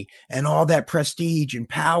money and all that prestige and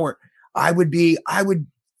power, I would feel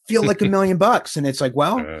like $1 million. And it's like,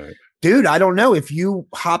 well, dude, I don't know. If you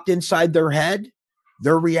hopped inside their head,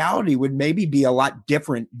 their reality would maybe be a lot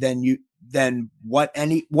different than what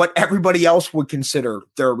everybody else would consider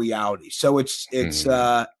their reality. So it's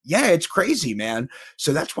crazy, man.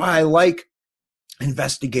 So that's why I like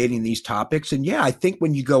investigating these topics. And yeah, I think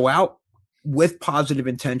when you go out with positive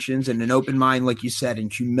intentions and an open mind, like you said,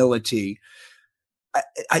 and humility,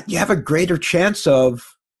 you have a greater chance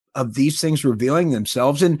of these things revealing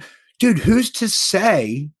themselves. And dude, who's to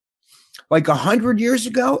say, like 100 years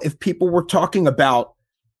ago, if people were talking about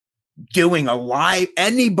doing a live,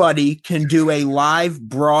 anybody can do a live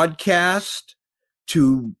broadcast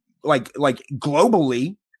to like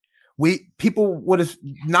globally, people would have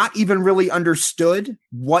not even really understood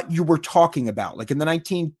what you were talking about. Like in the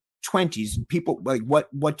 1920s, people like,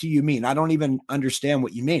 what do you mean? I don't even understand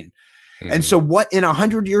what you mean. Mm-hmm. And so what in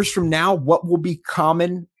 100 years from now, what will be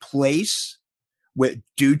commonplace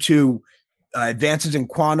due to advances in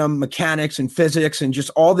quantum mechanics and physics and just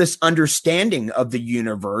all this understanding of the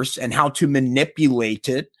universe and how to manipulate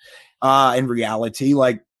it in reality?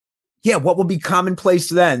 Like, yeah, what will be commonplace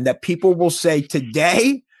then that people will say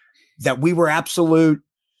today that we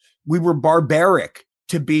were barbaric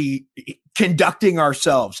to be conducting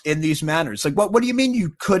ourselves in these manners? Like, what do you mean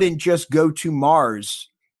you couldn't just go to Mars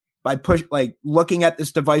by looking at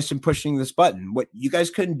this device and pushing this button? What, you guys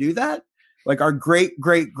couldn't do that? Like our great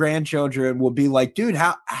grandchildren will be like, dude,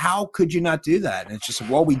 how could you not do that? And it's just,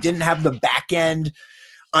 well, we didn't have the back end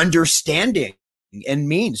understanding and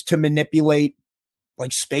means to manipulate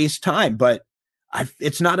like space time. But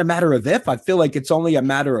it's not a matter of if. I feel like it's only a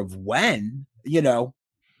matter of when,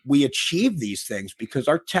 we achieve these things, because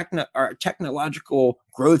our technological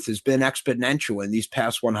growth has been exponential in these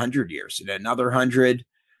past 100 years. And another 100,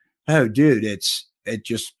 oh, dude, it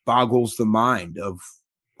just boggles the mind of,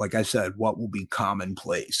 like I said, what will be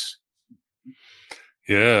commonplace.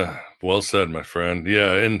 Yeah, well said, my friend.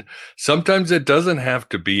 Yeah, and sometimes it doesn't have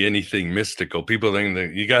to be anything mystical. People think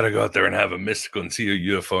that you got to go out there and have a mystical and see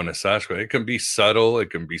a UFO and a Sasquatch. It can be subtle. It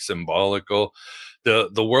can be symbolical.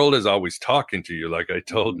 The world is always talking to you. Like I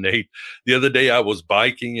told Nate the other day, I was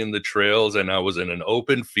biking in the trails and I was in an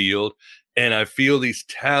open field and I feel these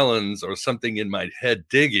talons or something in my head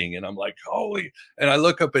digging. And I'm like, holy, and I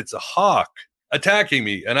look up, it's a hawk attacking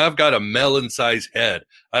me. And I've got a melon-sized head.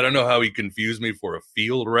 I don't know how he confused me for a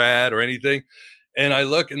field rat or anything. And I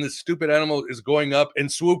look and this stupid animal is going up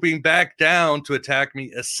and swooping back down to attack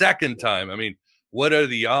me a second time. I mean, what are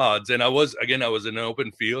the odds? And I was in an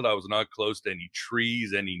open field. I was not close to any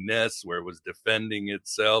trees, any nests where it was defending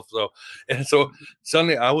itself. So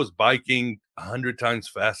suddenly I was biking 100 times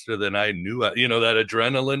faster than I knew. That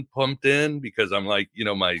adrenaline pumped in because I'm like,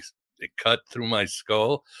 it cut through my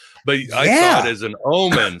skull. But I saw it as an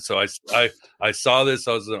omen. So I saw this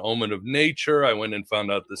as an omen of nature. I went and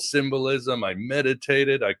found out the symbolism. I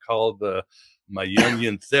meditated. I called my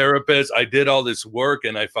Jungian therapist. I did all this work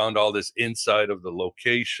and I found all this inside of the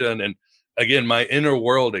location. And again, my inner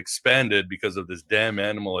world expanded because of this damn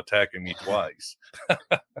animal attacking me twice.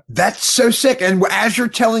 That's so sick. And as you're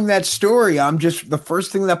telling that story, the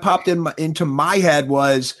first thing that popped into my head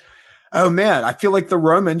was, oh man, I feel like the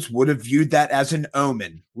Romans would have viewed that as an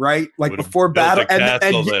omen, right? Like before battle,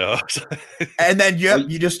 and then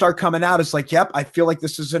you just start coming out. It's like, yep, I feel like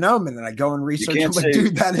this is an omen, and I go and research. I'm like,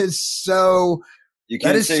 dude, that is so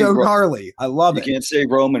gnarly. I love it. You can't say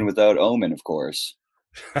Roman without omen, of course.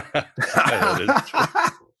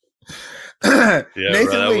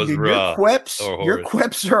 Nathan Lee, dude, your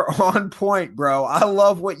quips are on point, bro. I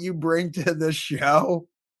love what you bring to the show.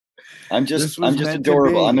 I'm just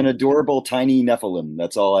adorable. I'm an adorable tiny Nephilim.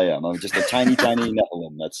 That's all I am. I'm just a tiny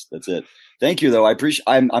Nephilim. That's it. Thank you, though. I appreciate.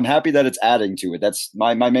 I'm happy that it's adding to it. That's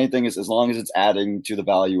my main thing. Is as long as it's adding to the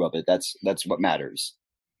value of it, that's what matters.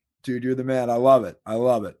 Dude, you're the man. I love it.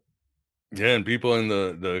 Yeah, and people in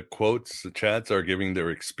the quotes, the chats are giving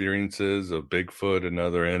their experiences of Bigfoot and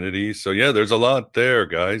other entities. So yeah, there's a lot there,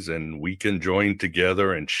 guys, and we can join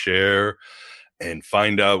together and share and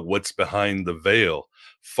find out what's behind the veil.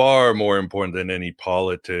 Far more important than any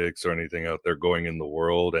politics or anything out there going in the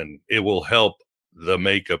world, and it will help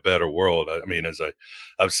make a better world. I mean, as I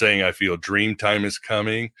was saying, I feel dream time is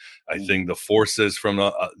coming. I think the forces from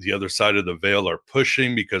the other side of the veil are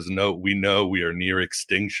pushing because we know we are near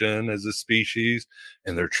extinction as a species,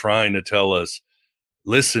 and they're trying to tell us,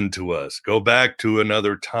 listen to us, go back to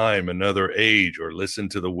another time, another age, or listen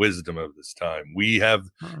to the wisdom of this time. We have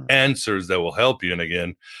answers that will help you. And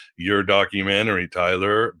again, your documentary,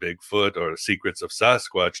 Tyler, Bigfoot or Secrets of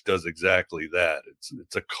Sasquatch, does exactly that.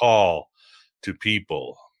 It's a call to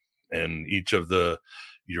people, and each of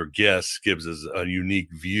your guests gives us a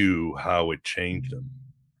unique view how it changed them.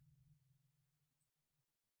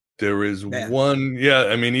 There is one,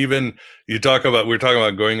 I mean, even we're talking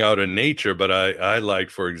about going out in nature, but I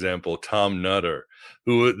like, for example, Tom Nutter,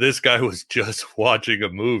 this guy was just watching a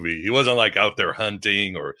movie. He wasn't like out there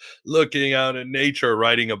hunting or looking out in nature,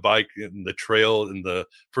 riding a bike in the trail in the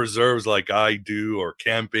preserves like I do, or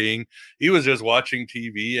camping. He was just watching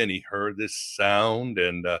TV and he heard this sound,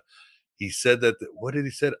 and he said that, what did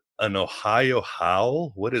he say? An Ohio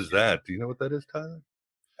howl? What is that? Do you know what that is, Tyler?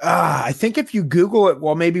 I think if you Google it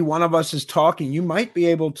while maybe one of us is talking, you might be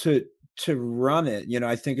able to run it. You know,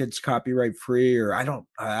 I think it's copyright free, or I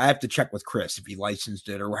have to check with Chris if he licensed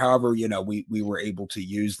it, or however, you know, we were able to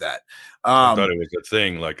use that. I thought it was a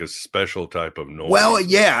thing, like a special type of noise. Well,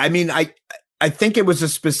 yeah, I mean, I think it was a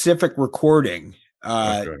specific recording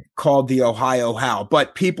called the Ohio Howl,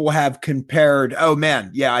 but people have compared, oh man,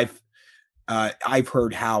 yeah, I've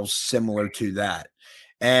heard howls similar to that.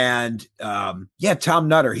 And Tom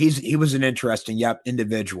Nutter, he was an interesting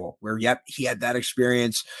individual where he had that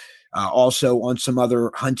experience. Also on some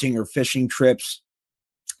other hunting or fishing trips,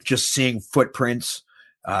 just seeing footprints,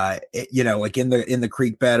 like in the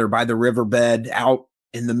creek bed or by the riverbed out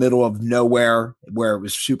in the middle of nowhere where it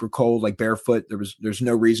was super cold, like barefoot. There's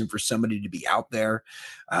no reason for somebody to be out there.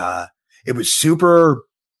 It was super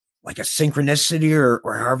like a synchronicity or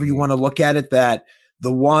however you want to look at it, that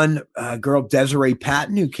the one girl, Desiree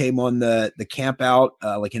Patton, who came on the camp out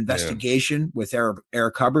investigation with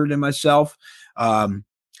Eric Hubbard and myself.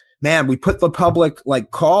 Man, we put the public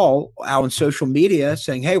call out on social media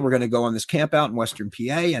saying, hey, we're going to go on this camp out in Western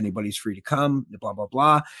PA. Anybody's free to come, blah, blah,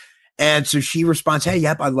 blah. And so she responds, hey,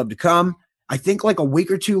 yep, I'd love to come. I think like a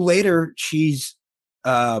week or two later, she's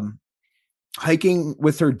hiking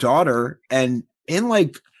with her daughter and in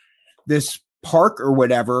like this park or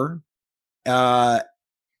whatever, and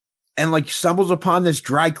like stumbles upon this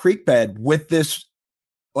dry creek bed with this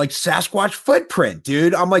like Sasquatch footprint,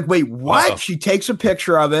 dude. I'm like, wait, what? Wow. She takes a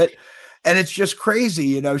picture of it, and it's just crazy.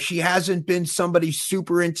 You know, she hasn't been somebody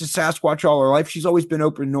super into Sasquatch all her life. She's always been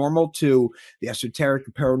open normal to the esoteric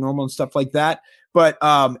and paranormal and stuff like that. But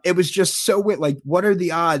it was just so weird. Like, what are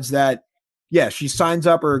the odds that, she signs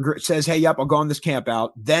up or says, hey, yep, I'll go on this camp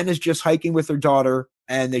out, then is just hiking with her daughter,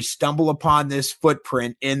 and they stumble upon this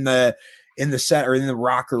footprint in the set or in the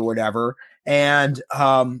rock or whatever. And,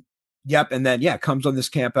 and then, comes on this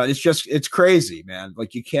camp out. It's crazy, man.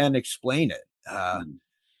 Like, you can't explain it.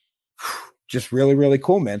 Just really, really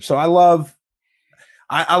cool, man. So I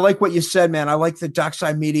like what you said, man. I like the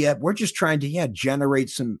Dockside Media. We're just trying to, generate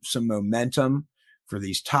some momentum for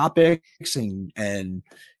these topics and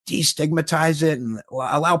destigmatize it and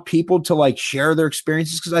allow people to like share their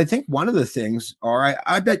experiences. Cause I think one of the things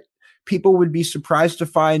I bet people would be surprised to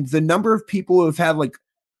find the number of people who have had like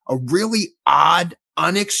a really odd,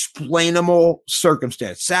 unexplainable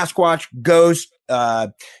circumstance, Sasquatch, ghost,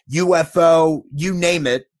 UFO, you name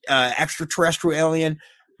it, extraterrestrial alien,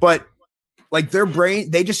 but like their brain,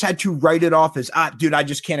 they just had to write it off as, dude, I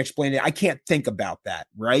just can't explain it. I can't think about that.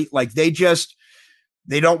 Right. Like they just,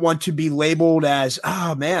 they don't want to be labeled as,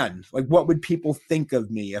 oh man, like what would people think of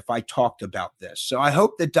me if I talked about this? So I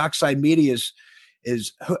hope that Dockside Media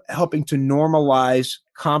is helping to normalize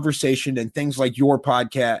conversation and things like your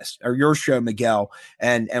podcast or your show, Miguel,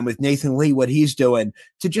 and with Nathan Lee, what he's doing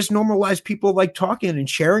to just normalize people like talking and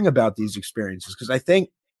sharing about these experiences. Because I think,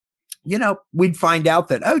 we'd find out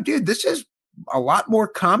that, oh, dude, this is a lot more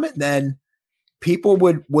common than people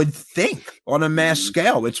would think on a mass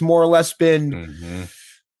scale. It's more or less been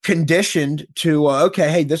conditioned to, okay,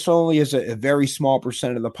 hey, this only is a very small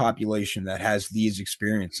percent of the population that has these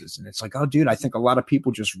experiences. And it's like, oh, dude, I think a lot of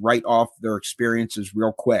people just write off their experiences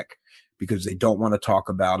real quick because they don't want to talk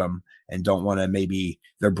about them and don't want to, maybe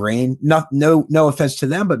their brain, no offense to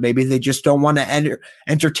them, but maybe they just don't want to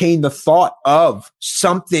entertain the thought of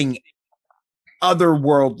something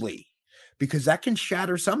otherworldly, because that can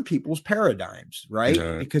shatter some people's paradigms, right?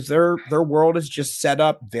 Yeah. Because their world is just set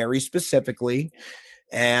up very specifically.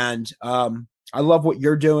 And I love what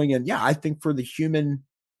you're doing. And yeah, I think for the human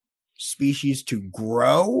species to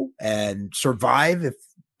grow and survive, if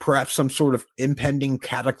perhaps some sort of impending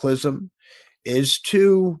cataclysm, is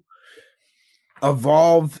to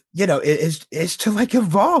evolve, is to like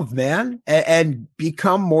evolve, man, and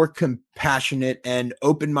become more compassionate and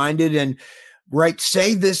open-minded and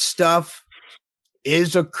say this stuff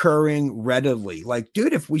is occurring readily. Like,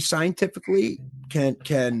 dude, if we scientifically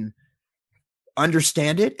can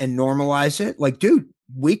understand it and normalize it, like, dude,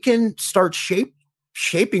 we can start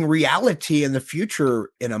shaping reality in the future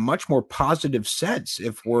in a much more positive sense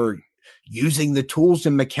if we're using the tools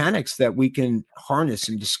and mechanics that we can harness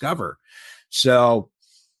and discover. So,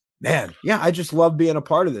 man, yeah, I just love being a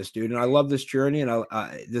part of this, dude. And I love this journey, and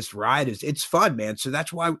this ride it's fun, man. So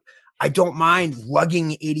that's why I don't mind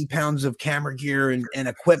lugging 80 pounds of camera gear and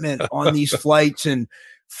equipment on these flights and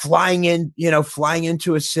flying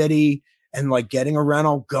into a city and like getting a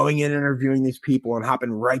rental, going in, interviewing these people and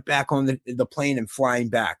hopping right back on the plane and flying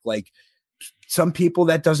back. Like, some people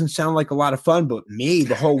that doesn't sound like a lot of fun, but me,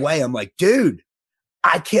 the whole way, I'm like, dude,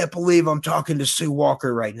 I can't believe I'm talking to Sue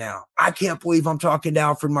Walker right now. I can't believe I'm talking to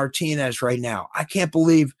Alfred Martinez right now. I can't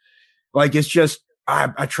believe, like, it's just,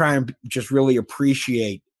 I try and just really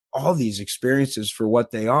appreciate all these experiences for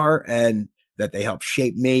what they are and that they help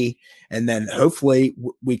shape me. And then hopefully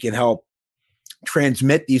we can help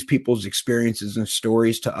transmit these people's experiences and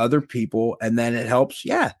stories to other people. And then it helps,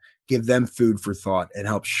 give them food for thought and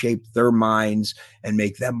help shape their minds and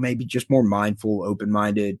make them maybe just more mindful,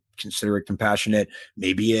 open-minded, considerate, compassionate.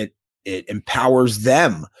 Maybe it empowers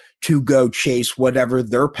them to go chase whatever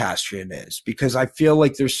their passion is, because I feel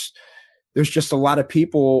like there's just a lot of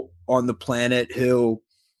people on the planet who,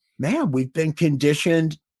 man, we've been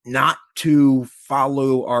conditioned not to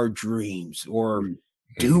follow our dreams or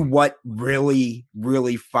do what really,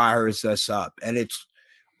 really fires us up. And it's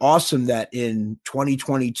awesome that in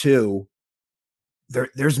 2022,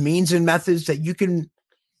 there's means and methods that you can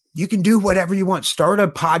do whatever you want. Start a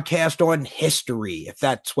podcast on history if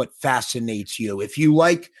that's what fascinates you. If you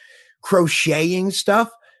like crocheting stuff,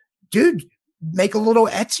 dude, make a little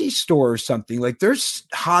Etsy store or something. Like, there's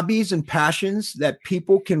hobbies and passions that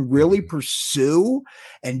people can really pursue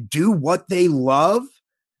and do what they love.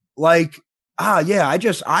 Like,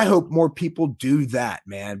 I hope more people do that,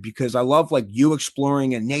 man, because I love like you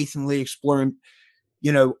exploring and Nathan Lee exploring.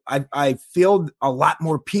 I feel a lot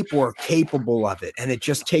more people are capable of it, and it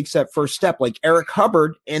just takes that first step. Like Eric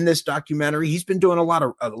Hubbard in this documentary, he's been doing a lot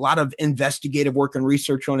of investigative work and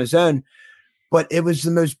research on his own. But it was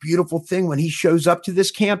the most beautiful thing when he shows up to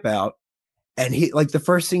this camp out, and he, like, the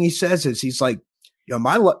first thing he says is, he's like,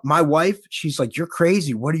 my wife, she's like, you're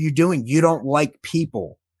crazy. What are you doing? You don't like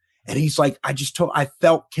people. And he's like, I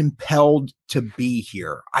felt compelled to be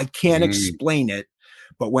here. I can't explain it.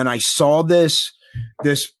 But when I saw this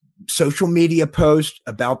social media post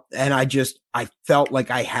about, and I felt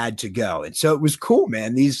like I had to go. And so it was cool,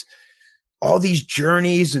 man. All these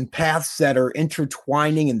journeys and paths that are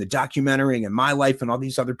intertwining in the documentary and my life and all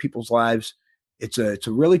these other people's lives. It's a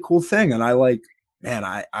really cool thing. And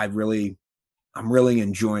I'm really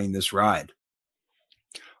enjoying this ride.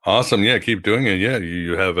 Awesome. Yeah. Keep doing it. Yeah.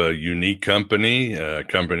 You have a unique company, a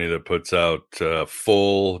company that puts out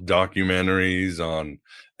full documentaries on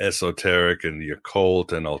esoteric and the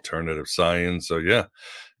occult and alternative science. So yeah,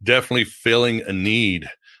 definitely filling a need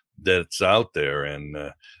that's out there. And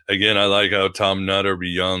again, I like how Tom Nutter,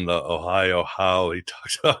 Beyond the Ohio How, he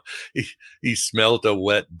talks about he smelt a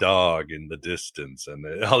wet dog in the distance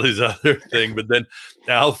and all these other things. But then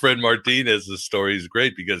Alfred Martinez's story is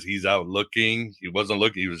great because he's out looking. He wasn't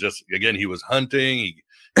looking. He was just, again, he was hunting. He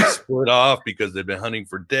split off because they've been hunting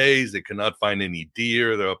for days. They cannot find any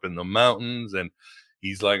deer. They're up in the mountains. And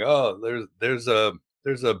he's like, oh, there's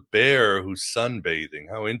a bear who's sunbathing.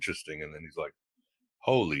 How interesting. And then he's like,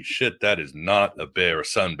 holy shit, that is not a bear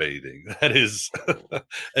sunbathing. That is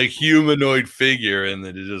a humanoid figure, and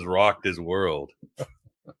it just rocked his world.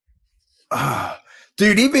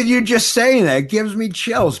 Dude, even you just saying that gives me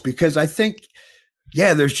chills, because I think,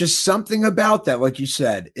 yeah, there's just something about that. Like you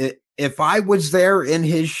said, if I was there in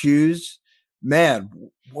his shoes, man,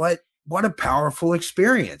 what a powerful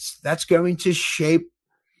experience. That's going to shape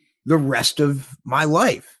the rest of my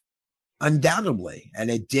life, undoubtedly. And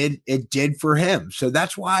it did for him. So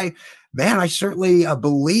that's why, man, I certainly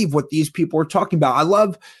believe what these people are talking about. I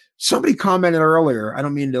love, somebody commented earlier, I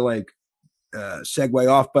don't mean to segue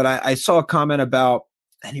off, but I saw a comment about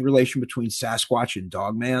any relation between Sasquatch and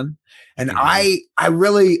Dogman. And mm-hmm.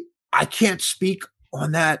 I can't speak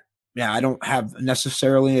on that. Yeah, I don't have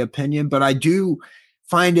necessarily an opinion, but I do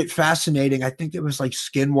find it fascinating. I think it was like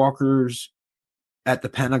Skinwalkers at the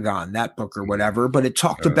Pentagon, that book or whatever, but it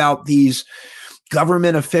talked about these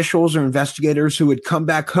government officials or investigators who would come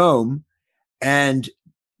back home, and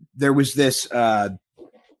there was this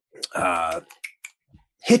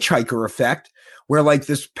hitchhiker effect where like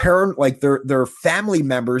this parent, like their family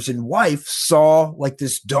members and wife saw like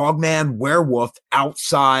this Dogman werewolf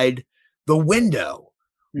outside the window.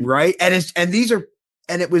 Right. And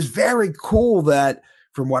it was very cool that,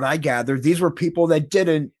 from what I gathered, these were people that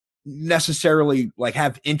didn't necessarily like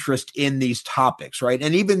have interest in these topics. Right.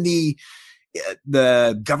 And even the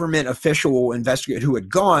government official investigator who had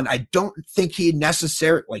gone, I don't think he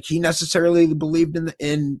necessarily believed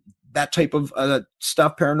in that type of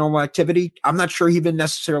stuff, paranormal activity. I'm not sure he even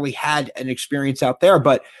necessarily had an experience out there,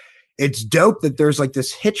 but it's dope that there's like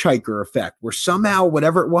this hitchhiker effect where somehow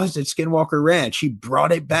whatever it was at Skinwalker Ranch, he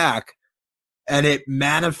brought it back and it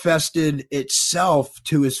manifested itself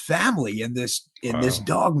to his family in this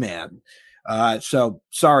Dogman. So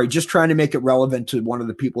sorry, just trying to make it relevant to one of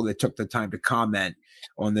the people that took the time to comment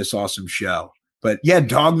on this awesome show. But yeah,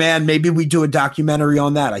 Dogman, maybe we do a documentary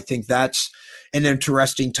on that. I think that's an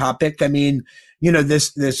interesting topic. I mean, you know,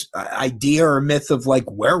 this idea or myth of like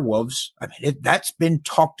werewolves, I mean, that's been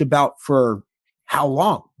talked about for how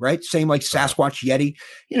long, right? Same like Sasquatch, Yeti.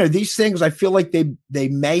 You know, these things, I feel like they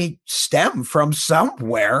may stem from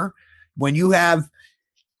somewhere. When you have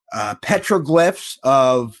petroglyphs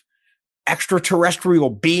of extraterrestrial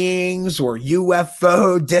beings or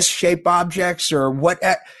UFO disc-shaped objects or what,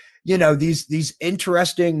 you know, these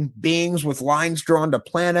interesting beings with lines drawn to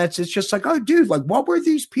planets. It's just like, oh, dude, like what were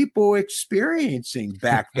these people experiencing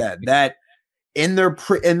back then? That in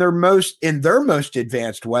their most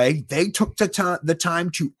advanced way, they took the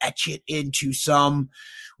time to etch it into some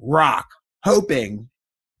rock, hoping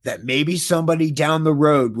that maybe somebody down the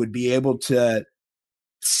road would be able to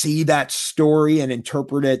see that story and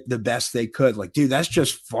interpret it the best they could. Like, dude, that's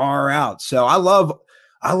just far out. So I love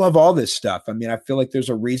all this stuff. I mean, I feel like there's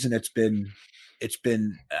a reason it's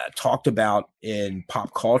been talked about in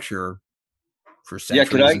pop culture for centuries.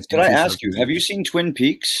 Yeah, could I ask you, have you seen Twin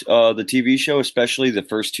Peaks, the TV show, especially the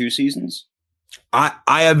first 2 seasons? I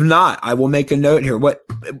have not. I will make a note here.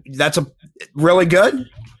 That's a really good?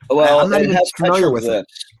 Well, I'm not even familiar with it.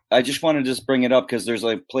 I just want to just bring it up because there's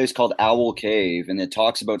a place called Owl Cave, and it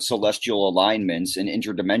talks about celestial alignments and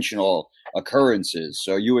interdimensional occurrences.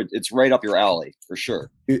 So it's right up your alley for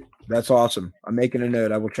sure. That's awesome. I'm making a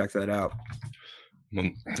note. I will check that out.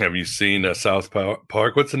 Have you seen South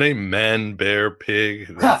Park? What's the name? Man, Bear,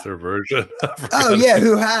 Pig. That's their version. Oh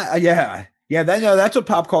yeah, yeah. That's a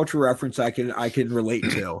pop culture reference I can relate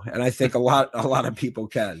to, and I think a lot of people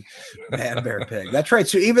can. Man, Bear, Pig. That's right.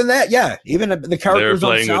 So even the characters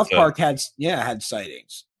on South Park had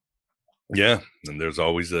sightings. Yeah, and there's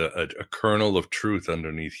always a kernel of truth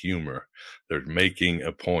underneath humor. They're making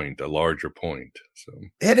a point, a larger point. So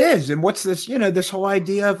it is. And what's this? You know, this whole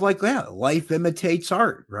idea of like, life imitates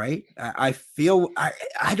art, right? I feel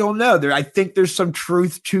I don't know. I think there's some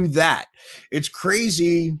truth to that. It's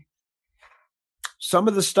crazy. Some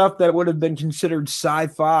of the stuff that would have been considered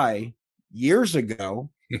sci-fi years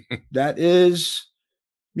ago, that is,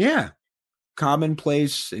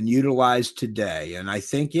 commonplace and utilized today. And I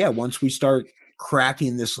think, once we start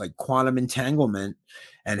cracking this like quantum entanglement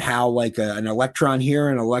and how like an electron here,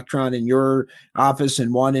 an electron in your office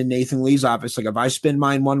and one in Nathan Lee's office, like if I spin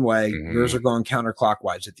mine one way, yours are going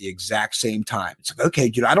counterclockwise at the exact same time. It's like, okay,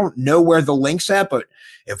 dude, I don't know where the link's at, but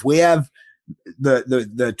if we have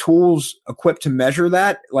the tools equipped to measure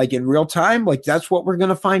that like in real time, like that's what we're going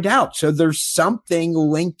to find out. So there's something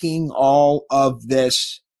linking all of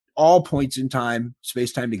this, all points in time,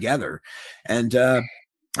 space-time together. And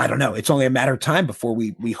I don't know, it's only a matter of time before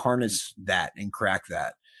we harness that and crack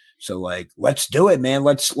that. So like, let's do it, man.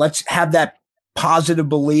 Let's have that positive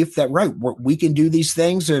belief that, right, we can do these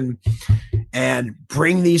things and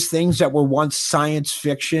bring these things that were once science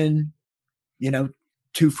fiction,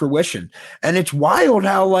 to fruition. And it's wild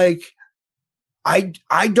how, like, I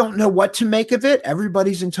don't know what to make of it.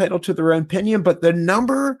 Everybody's entitled to their own opinion, but the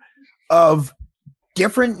number of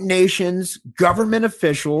different nations, government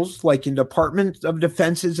officials, like in Department of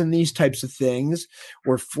Defenses and these types of things,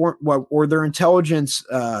 or their intelligence,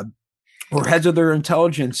 or heads of their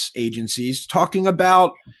intelligence agencies, talking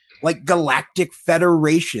about like galactic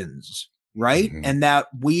federations, right? Mm-hmm. And that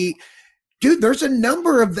there's a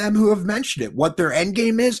number of them who have mentioned it. What their end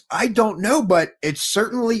game is, I don't know, but it's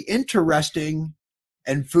certainly interesting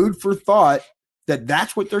and food for thought that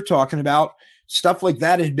that's what they're talking about. Stuff like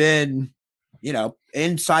that has been,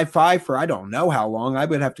 in sci-fi for I don't know how long. I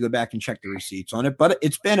would have to go back and check the receipts on it, but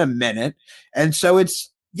it's been a minute. And so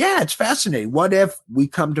it's fascinating. What if we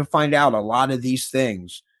come to find out a lot of these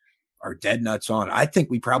things are dead nuts on? I think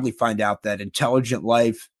we probably find out that intelligent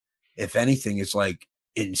life, if anything, is like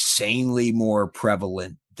insanely more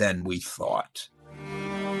prevalent than we thought.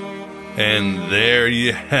 And there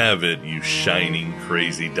you have it, you shining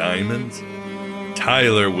crazy diamonds.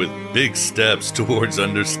 Tyler with big steps towards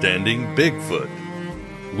understanding Bigfoot.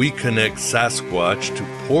 We connect Sasquatch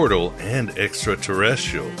to Portal and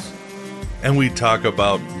extraterrestrials. And we talk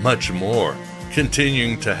about much more,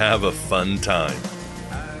 continuing to have a fun time.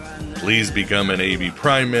 Please become an AB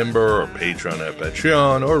Prime member or patron at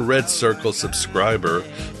Patreon or Red Circle subscriber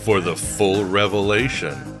for the full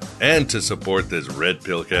revelation and to support this Red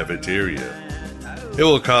Pill Cafeteria. It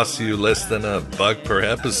will cost you less than $1 per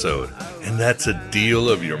episode, and that's a deal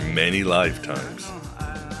of your many lifetimes.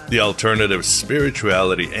 The alternative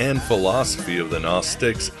spirituality and philosophy of the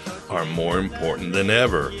Gnostics are more important than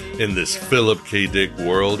ever in this Philip K. Dick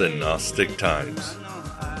world and Gnostic times.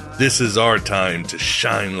 This is our time to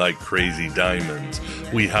shine like crazy diamonds,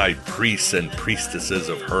 we high priests and priestesses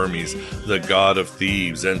of Hermes, the god of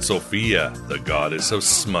thieves, and Sophia, the goddess of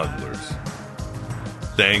smugglers.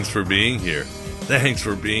 Thanks for being here. Thanks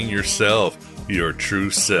for being yourself, your true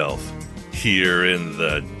self, here in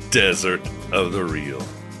the desert of the real.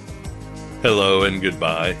 Hello and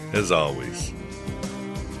goodbye, as always.